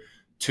here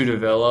to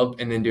develop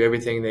and then do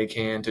everything they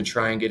can to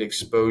try and get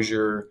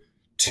exposure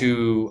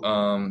to,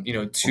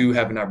 to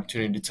have an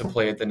opportunity to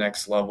play at the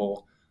next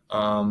level.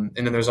 And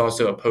then there's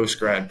also a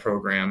post-grad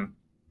program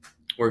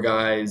where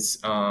guys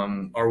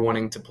are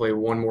wanting to play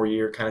one more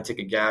year, kind of take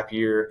a gap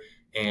year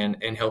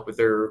and help with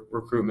their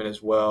recruitment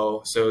as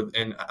well. So,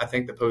 and I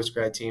think the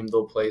post-grad team,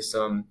 they'll play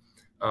some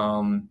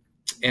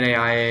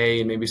NAIA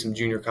and maybe some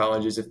junior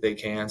colleges if they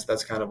can. So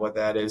that's kind of what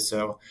that is.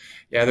 So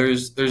yeah,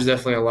 there's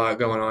definitely a lot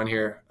going on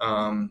here.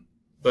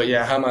 But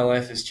yeah, how my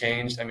life has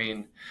changed. I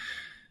mean,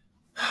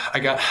 I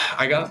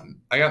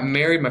got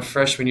married my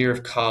freshman year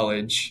of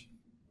college,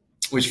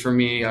 which for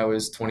me, I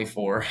was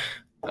 24,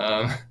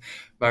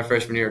 my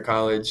freshman year of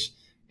college.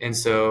 And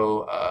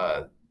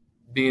so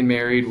being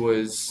married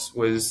was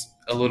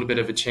a little bit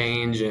of a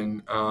change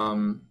in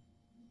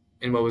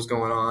what was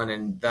going on.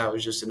 And that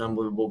was just an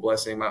unbelievable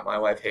blessing. My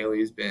wife, Haley,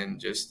 has been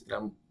just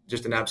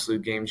an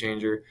absolute game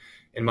changer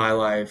in my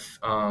life.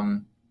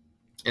 And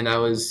that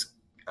was,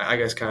 I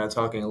guess, kind of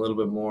talking a little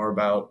bit more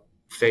about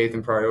faith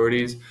and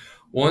priorities.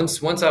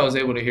 Once I was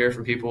able to hear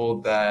from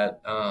people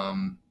that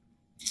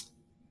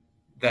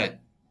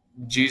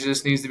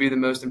Jesus needs to be the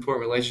most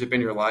important relationship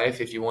in your life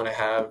if you want to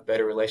have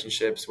better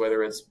relationships,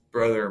 whether it's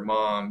brother,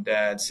 mom,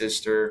 dad,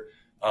 sister,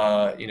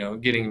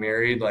 getting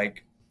married.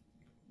 Like,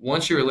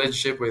 once your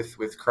relationship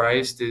with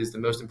Christ is the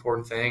most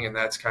important thing, and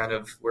that's kind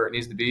of where it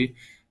needs to be,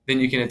 then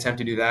you can attempt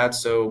to do that.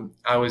 So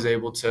I was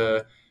able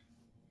to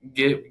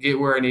get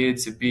where I needed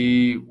to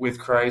be with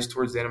Christ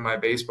towards the end of my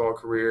baseball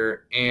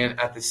career. And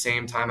at the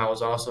same time, I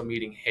was also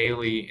meeting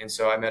Haley. And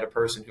so I met a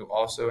person who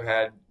also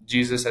had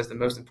Jesus as the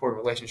most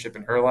important relationship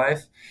in her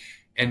life.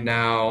 And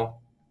now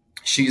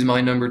she's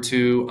my number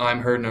two,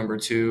 I'm her number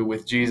two,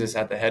 with Jesus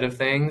at the head of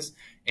things.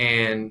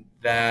 And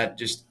that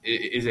just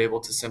is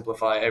able to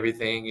simplify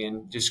everything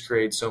and just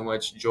create so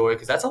much joy.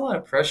 Cause that's a lot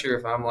of pressure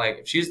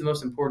if she's the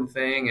most important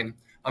thing and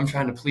I'm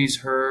trying to please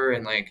her,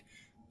 and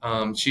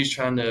she's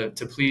trying to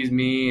please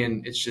me.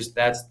 And it's just,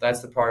 that's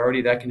the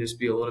priority. That can just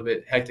be a little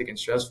bit hectic and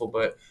stressful.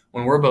 But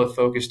when we're both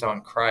focused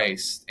on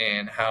Christ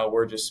and how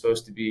we're just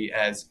supposed to be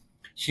as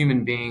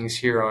human beings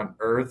here on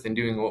earth and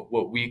doing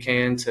what we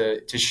can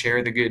to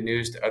share the good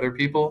news to other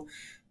people,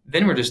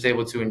 then we're just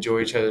able to enjoy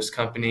each other's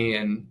company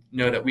and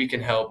know that we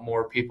can help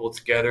more people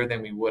together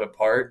than we would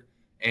apart.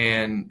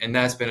 And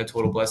that's been a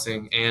total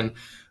blessing. And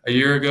a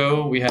year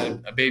ago, we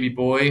had a baby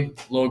boy,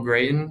 little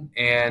Grayton.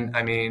 And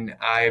I mean,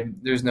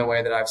 there's no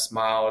way that I've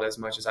smiled as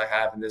much as I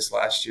have in this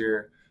last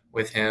year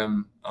with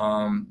him.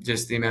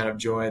 Just the amount of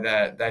joy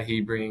that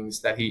he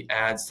brings, that he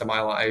adds to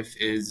my life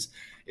is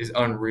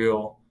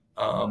unreal.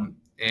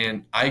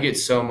 And I get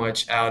so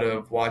much out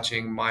of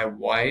watching my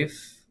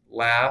wife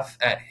laugh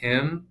at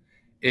him.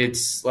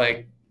 It's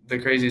like the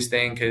craziest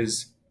thing,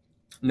 because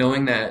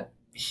knowing that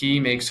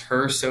he makes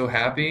her so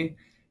happy,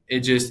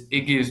 it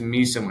gives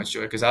me so much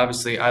joy, because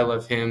obviously I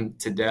love him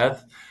to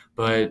death,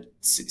 but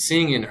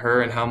seeing in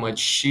her and how much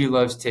she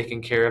loves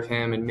taking care of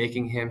him and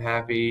making him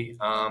happy,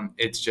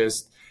 it's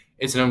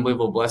an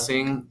unbelievable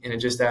blessing. And it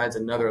just adds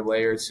another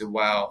layer to,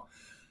 wow,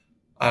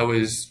 I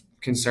was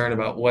concerned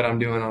about what I'm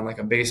doing on like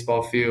a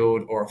baseball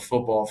field or a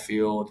football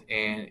field,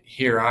 and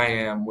here I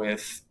am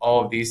with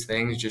all of these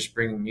things just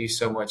bringing me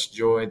so much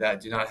joy that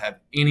do not have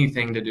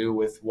anything to do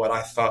with what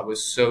I thought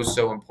was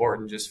so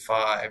important just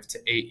 5 to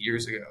 8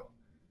 years ago.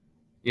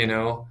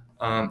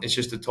 It's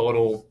just a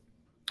total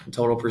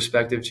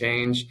perspective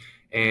change.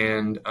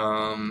 And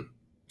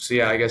so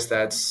yeah, I guess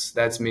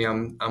that's me.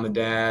 I'm a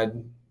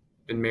dad,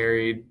 been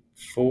married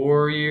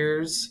 4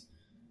 years,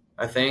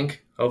 I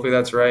think. Hopefully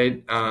that's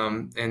right.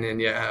 And then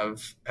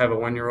have a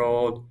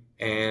 1-year-old,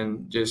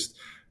 and just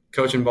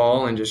coaching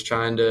ball and just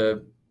trying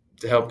to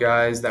help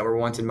guys that were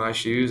once in my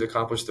shoes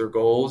accomplish their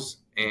goals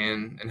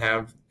and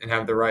have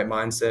the right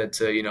mindset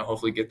to,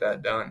 hopefully get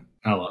that done.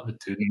 I love it,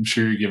 dude. I'm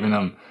sure you're giving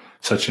them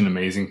such an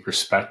amazing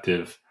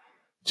perspective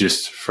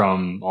just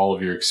from all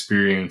of your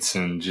experience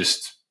and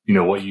just,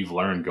 what you've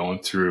learned going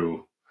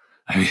through.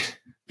 I mean,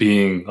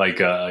 being like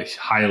a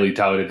highly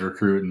touted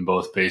recruit in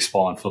both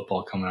baseball and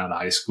football coming out of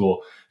high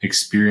school,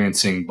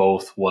 experiencing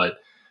both what,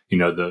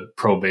 the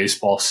pro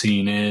baseball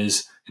scene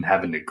is and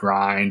having to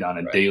grind on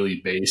a Right.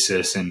 daily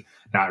basis and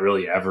not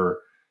really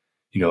ever,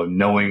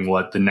 knowing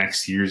what the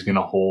next year is going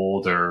to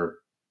hold or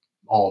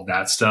all of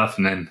that stuff.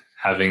 And then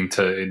having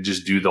to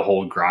just do the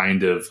whole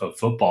grind of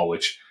football,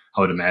 which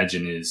I would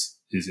imagine is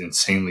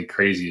insanely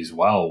crazy as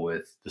well,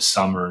 with the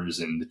summers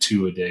and the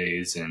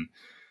two-a-days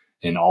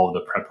and all of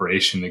the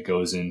preparation that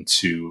goes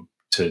into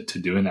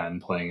doing that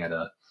and playing at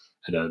a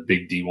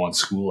big D1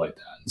 school like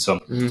that. And so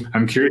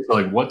I'm curious,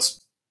 like,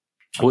 what's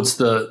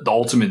the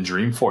ultimate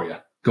dream for you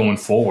going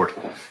forward?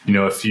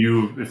 If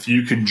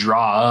you could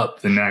draw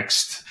up the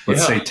next,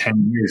 let's say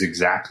 10 years,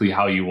 exactly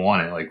how you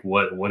want it, like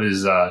what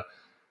is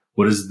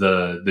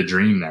the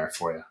dream there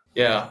for you?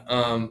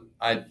 Yeah.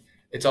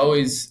 It's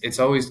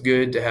always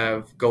good to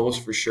have goals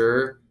for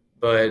sure.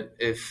 But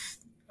if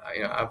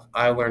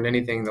I've learned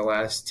anything in the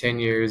last 10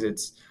 years,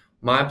 it's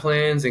my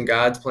plans and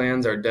God's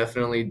plans are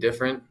definitely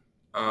different.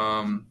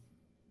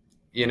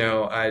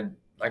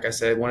 Like I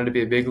said, wanted to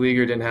be a big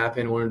leaguer, didn't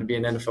happen. Wanted to be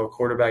an NFL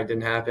quarterback,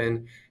 didn't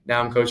happen.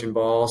 Now I'm coaching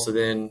ball. So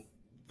then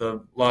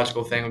the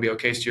logical thing would be,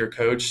 okay, so you're a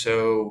coach.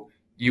 So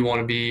you want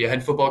to be a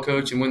head football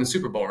coach and win the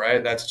Super Bowl,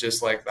 right? That's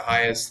just like the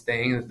highest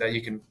thing that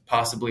you can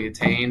possibly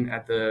attain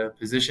at the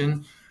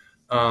position.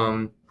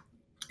 And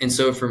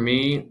so for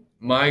me,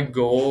 my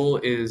goal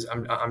is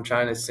I'm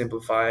trying to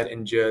simplify it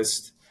and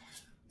just,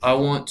 I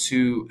want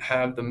to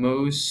have the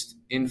most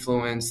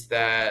influence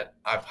that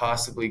I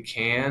possibly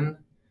can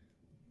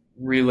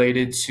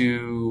related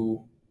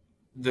to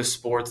the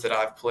sports that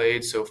I've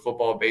played. So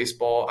football,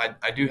 baseball.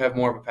 I do have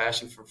more of a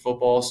passion for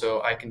football,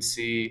 so I can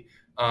see,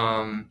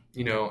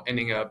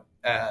 ending up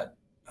at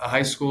a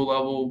high school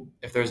level.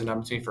 If there's an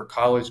opportunity for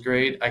college,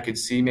 great. I could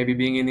see maybe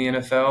being in the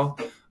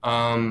NFL.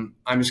 I'm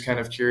just kind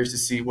of curious to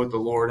see what the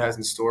Lord has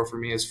in store for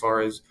me as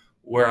far as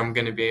where I'm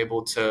going to be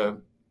able to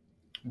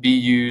be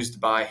used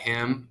by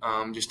Him,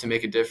 just to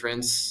make a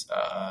difference,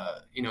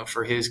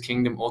 for His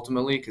kingdom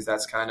ultimately, because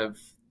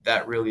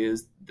that really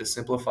is the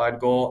simplified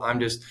goal.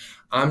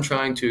 I'm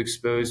trying to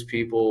expose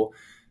people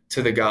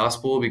to the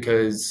gospel,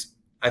 because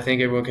I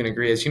think everyone can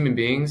agree, as human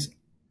beings,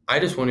 I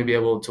just want to be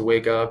able to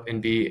wake up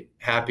and be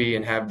happy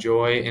and have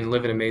joy and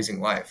live an amazing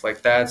life.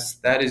 Like that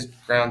is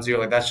ground zero.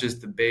 Like that's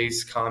just the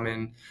base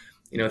common,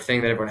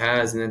 thing that everyone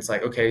has. And it's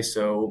like, okay,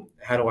 so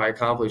how do I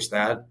accomplish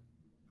that?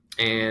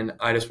 And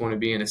I just want to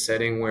be in a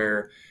setting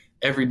where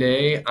every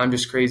day I'm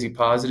just crazy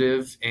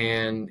positive,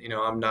 and,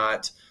 I'm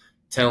not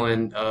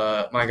telling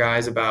my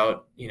guys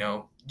about,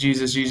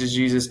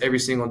 Jesus every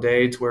single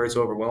day to where it's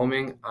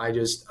overwhelming. I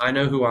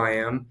know who I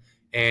am,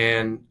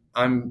 and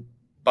I'm,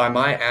 by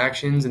my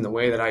actions and the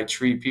way that I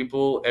treat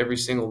people every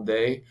single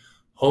day,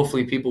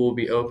 hopefully people will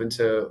be open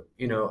to,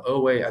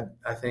 oh wait,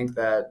 I think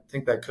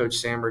that Coach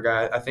Sandberg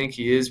guy, I think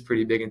he is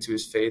pretty big into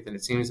his faith, and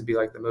it seems to be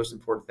like the most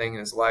important thing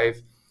in his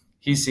life.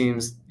 He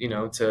seems,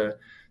 to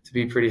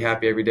be pretty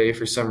happy every day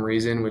for some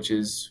reason, which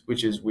is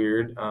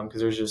weird.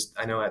 Because there's just,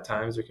 I know at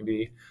times there can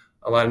be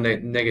a lot of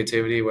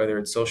negativity, whether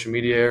it's social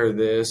media or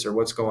this or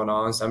what's going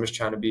on. So I'm just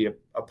trying to be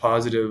a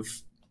positive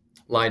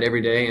light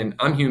every day, and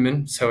I'm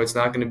human, so it's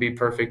not going to be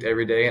perfect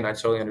every day, and I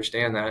totally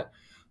understand that.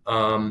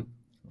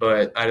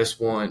 But I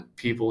just want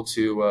people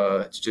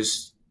to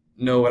just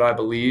know what I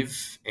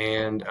believe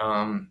and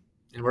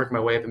work my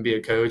way up and be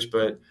a coach.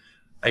 But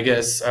I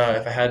guess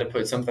if I had to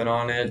put something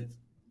on it,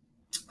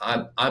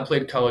 I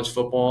played college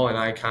football, and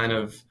I kind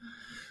of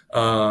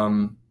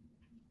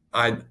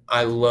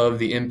I love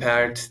the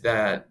impact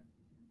that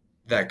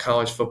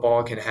college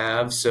football can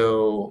have.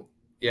 So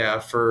yeah,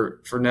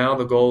 for now,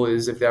 the goal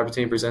is, if the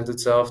opportunity presents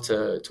itself,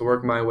 to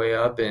work my way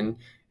up and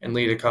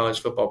lead a college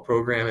football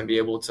program and be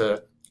able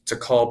to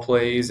call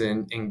plays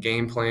and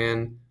game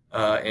plan.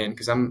 And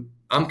because I'm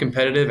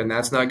competitive, and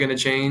that's not going to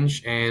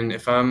change. And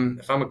if I'm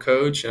a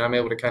coach and I'm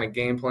able to kind of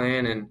game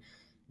plan and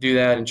do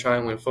that and try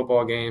and win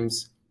football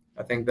games,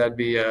 I think that'd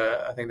be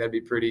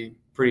pretty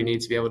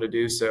neat to be able to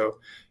do. So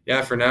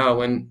yeah, for now,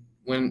 win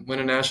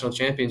a national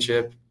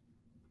championship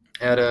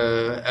at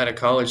a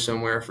college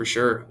somewhere for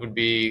sure would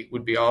be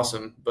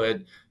awesome.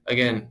 But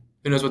again,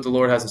 who knows what the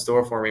Lord has in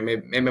store for me?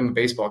 Maybe I'm a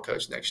baseball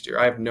coach next year.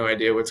 I have no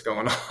idea what's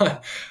going on.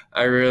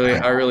 I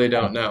really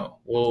don't know.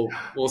 We'll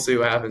see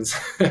what happens.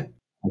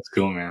 That's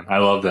cool, man. I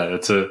love that.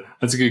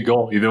 That's a good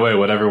goal. Either way,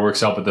 whatever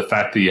works out. But the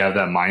fact that you have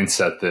that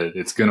mindset that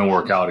it's going to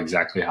work out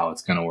exactly how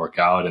it's going to work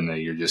out, and that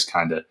you're just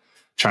kind of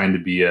trying to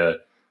be a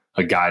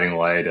guiding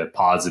light, a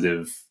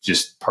positive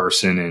just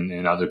person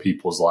in other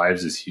people's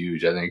lives is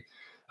huge. I think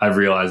I've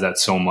realized that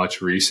so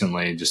much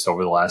recently, just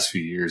over the last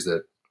few years,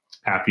 that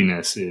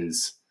happiness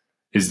is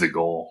the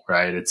goal,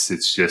 right?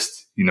 It's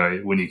just,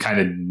 when you kind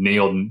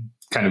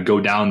of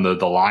go down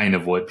the line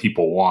of what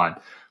people want,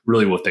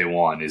 really what they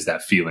want is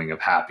that feeling of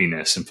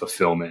happiness and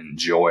fulfillment and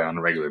joy on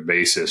a regular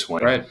basis,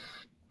 when, right.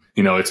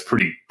 It's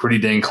pretty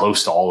dang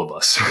close to all of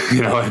us.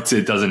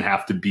 It doesn't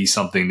have to be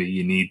something that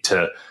you need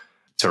to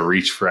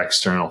reach for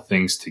external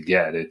things to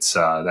get. It's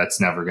that's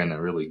never going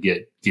to really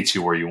get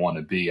you where you want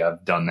to be.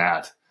 I've done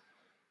that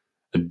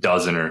a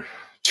dozen or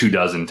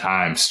 24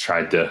 times,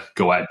 tried to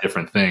go at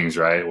different things,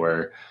 right?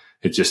 Where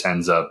it just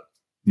ends up,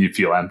 you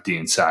feel empty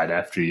inside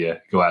after you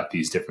go at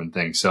these different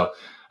things. So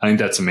I think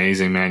that's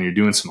amazing, man. You're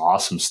doing some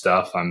awesome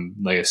stuff.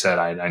 Like I said,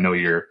 I know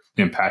you're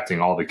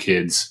impacting all the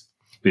kids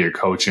that you're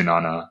coaching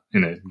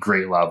in a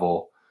great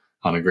level,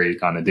 on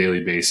a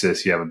daily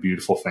basis. You have a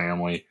beautiful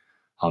family,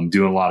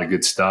 doing a lot of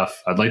good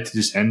stuff. I'd like to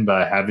just end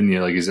by having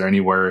you, is there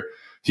anywhere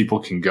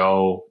people can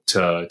go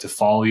to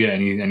follow you?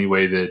 Any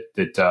way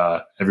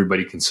that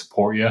everybody can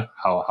support you?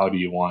 How do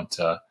you want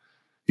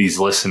these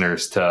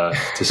listeners to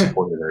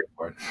support you very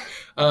hard?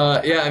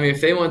 Yeah,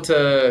 if they want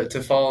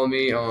to follow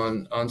me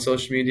on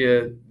social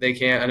media, they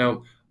can. I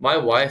know my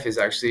wife is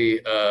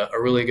actually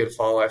a really good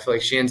follower. I feel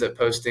like she ends up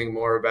posting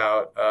more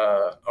about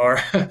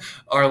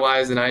our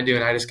lives than I do,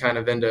 and I just kind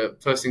of end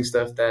up posting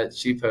stuff that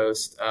she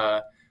posts.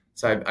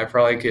 So I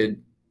probably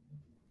could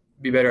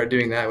be better at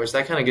doing that, which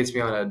that kind of gets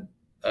me on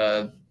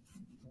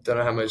don't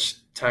know how much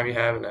time you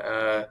have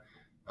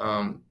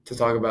to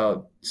talk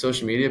about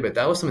social media, but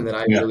that was something that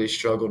I really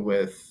struggled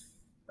with,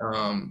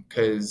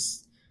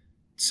 because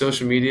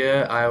social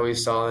media, I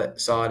always saw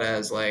it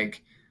as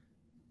like,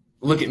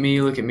 look at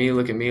me, look at me,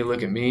 look at me,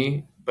 look at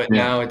me. But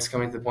now it's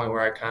coming to the point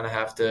where I kind of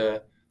have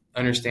to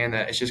understand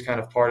that it's just kind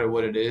of part of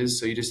what it is.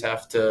 So you just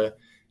have to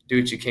do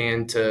what you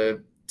can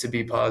to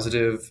be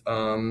positive,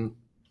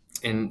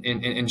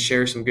 and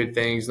share some good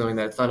things, knowing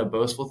that it's not a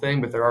boastful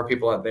thing, but there are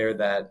people out there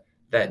that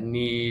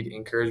need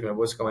encouragement of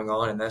what's going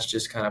on. And that's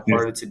just kind of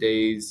part of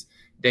today's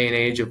day and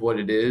age of what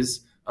it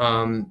is.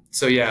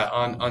 So yeah,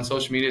 on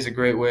social media is a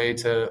great way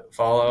to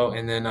follow.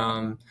 And then,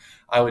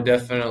 I would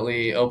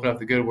definitely open up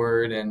the good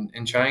word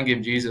and try and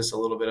give Jesus a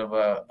little bit of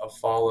a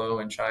follow,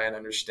 and try and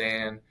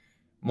understand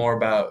more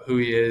about who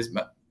he is.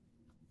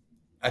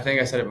 I think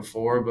I said it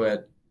before,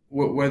 but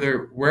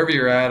wherever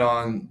you're at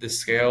on the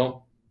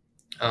scale,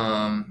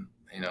 I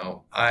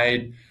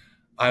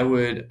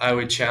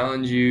would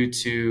challenge you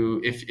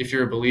to, if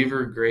you're a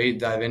believer, great,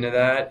 dive into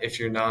that. If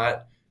you're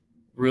not,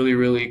 really,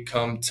 really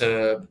come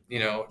to,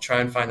 try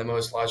and find the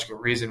most logical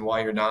reason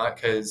why you're not.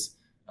 Because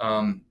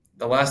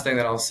the last thing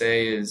that I'll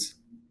say is,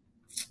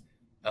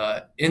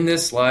 in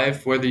this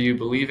life, whether you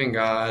believe in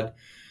God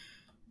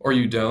or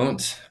you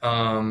don't,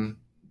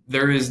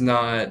 there is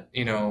not,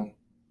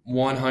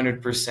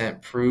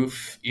 100%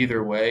 proof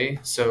either way.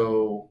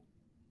 So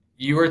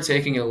you are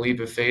taking a leap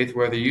of faith,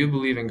 whether you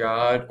believe in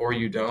God or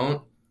you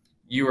don't.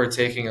 You are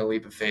taking a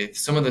leap of faith.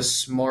 Some of the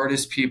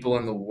smartest people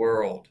in the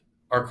world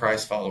are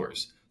Christ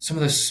followers. Some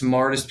of the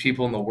smartest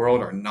people in the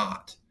world are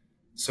not.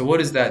 So what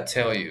does that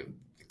tell you?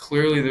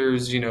 clearly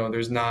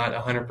there's not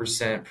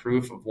 100%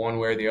 proof of one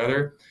way or the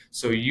other.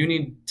 So you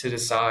need to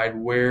decide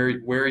where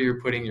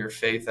you're putting your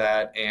faith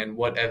at and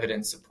what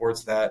evidence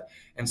supports that.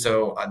 And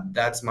so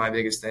that's my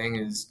biggest thing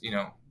is,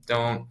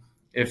 don't,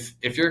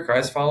 if you're a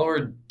Christ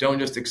follower, don't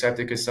just accept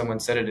it because someone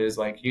said it is.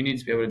 Like, you need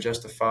to be able to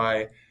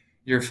justify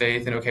your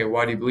faith and, okay,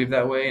 why do you believe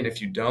that way? And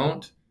if you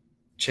don't,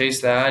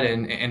 chase that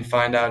and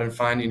find out and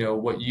find,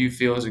 what you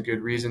feel is a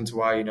good reason to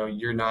why,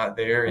 you're not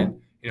there.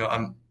 And,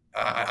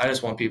 I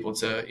just want people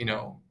to,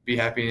 be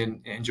happy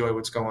and enjoy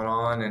what's going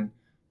on.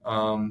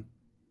 And,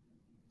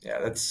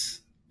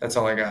 that's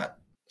all I got.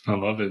 I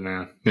love it,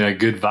 man. Yeah.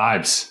 Good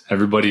vibes.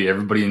 Everybody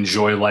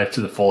enjoy life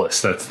to the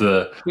fullest. Please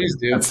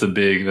do. That's the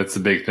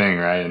big thing.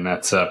 Right. And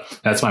that's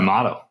my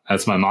motto.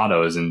 That's my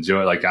motto is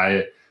enjoy. Like,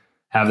 I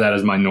have that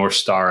as my North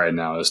Star right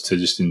now, is to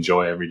just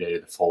enjoy every day to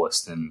the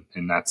fullest. And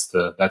that's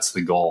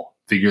the goal.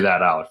 Figure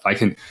that out. If I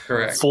can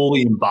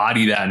fully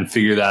embody that and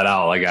figure that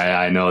out, like,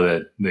 I know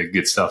that the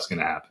good stuff's going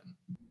to happen.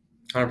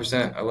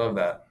 100%. I love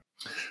that.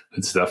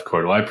 Good stuff,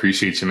 Cord. Well, I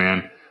appreciate you,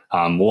 man.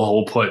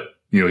 We'll put,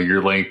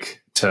 your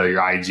link to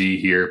your IG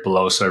here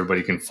below so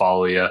everybody can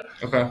follow you.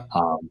 Okay.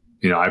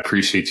 I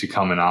appreciate you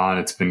coming on.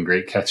 It's been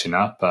great catching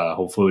up.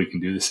 Hopefully we can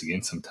do this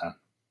again sometime.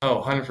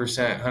 Oh,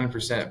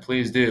 100%.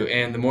 Please do.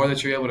 And the more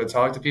that you're able to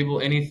talk to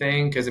people,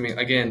 anything, because I mean,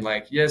 again,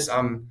 like, yes,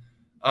 I'm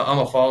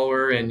a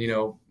follower and,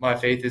 my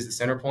faith is the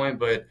center point,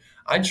 but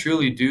I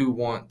truly do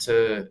want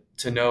to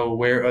know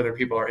where other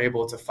people are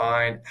able to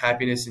find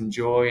happiness and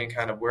joy and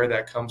kind of where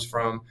that comes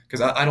from.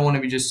 Because I don't want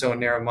to be just so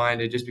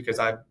narrow-minded just because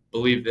I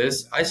believe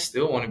this. I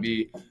still want to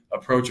be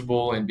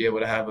approachable and be able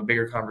to have a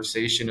bigger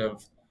conversation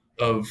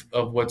of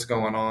what's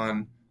going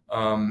on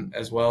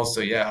as well.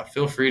 So yeah,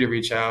 feel free to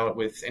reach out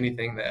with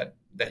anything that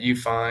you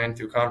find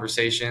through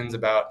conversations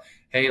about,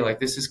 hey, like,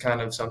 this is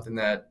kind of something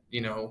that,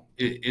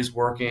 is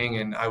working.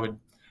 And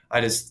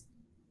I just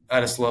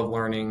love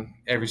learning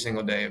every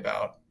single day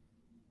about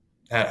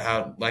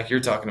how, like you're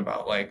talking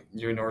about, like,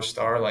 your North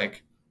Star.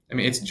 Like, I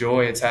mean, it's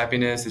joy, it's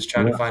happiness, it's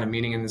trying to find a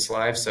meaning in this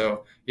life.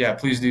 So yeah,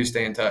 please do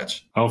stay in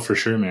touch. Oh, for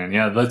sure, man.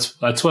 Yeah,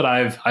 that's what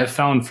I've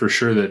found for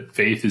sure, that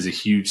faith is a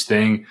huge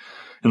thing.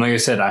 And like I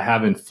said, I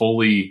haven't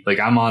fully, like,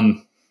 I'm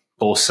on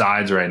both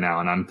sides right now,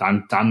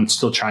 and I'm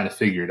still trying to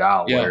figure it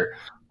out. Yeah. Where,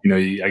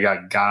 I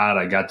got God,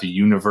 I got the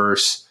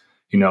universe.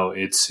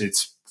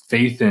 It's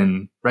faith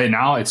in, right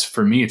now, it's,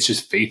 for me, it's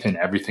just faith in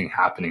everything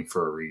happening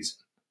for a reason.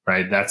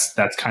 Right. That's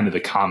kind of the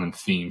common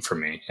theme for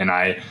me.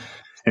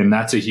 And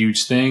that's a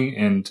huge thing.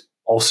 And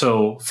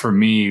also for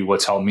me,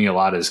 what's helped me a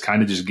lot is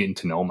kind of just getting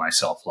to know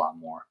myself a lot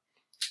more,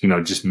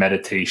 just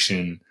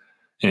meditation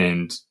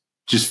and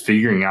just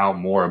figuring out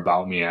more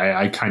about me.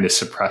 I kind of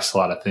suppressed a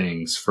lot of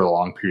things for a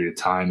long period of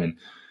time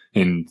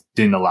and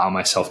didn't allow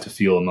myself to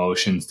feel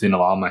emotions, didn't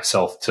allow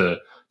myself to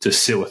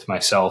sit with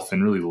myself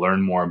and really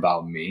learn more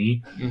about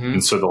me. Mm-hmm.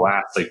 And so the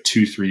last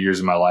 2-3 years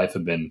of my life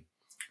have been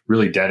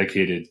really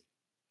dedicated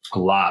a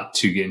lot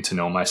to getting to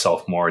know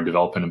myself more,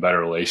 developing a better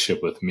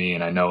relationship with me.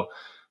 And I know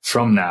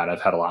from that,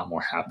 I've had a lot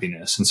more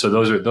happiness. And so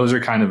those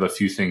are kind of a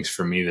few things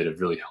for me that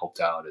have really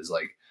helped out, is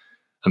like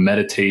a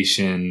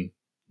meditation,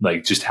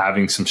 like just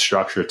having some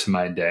structure to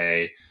my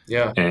day,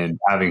 and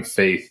having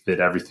faith that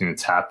everything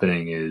that's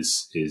happening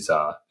is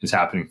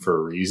happening for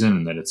a reason,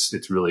 and that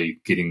it's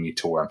really getting me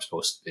to where I'm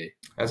supposed to be.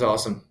 That's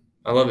awesome.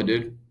 I love it,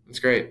 dude. It's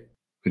great.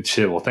 Good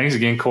shit. Well, thanks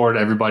again, Cord.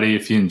 Everybody,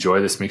 if you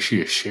enjoy this, make sure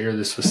you share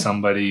this with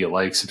somebody. You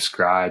like,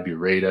 subscribe, you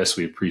rate us.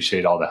 We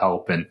appreciate all the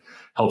help, and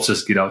helps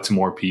us get out to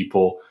more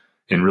people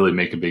and really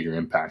make a bigger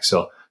impact.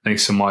 So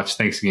thanks so much.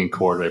 Thanks again,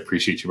 Cord. I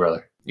appreciate you,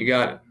 brother. You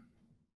got it.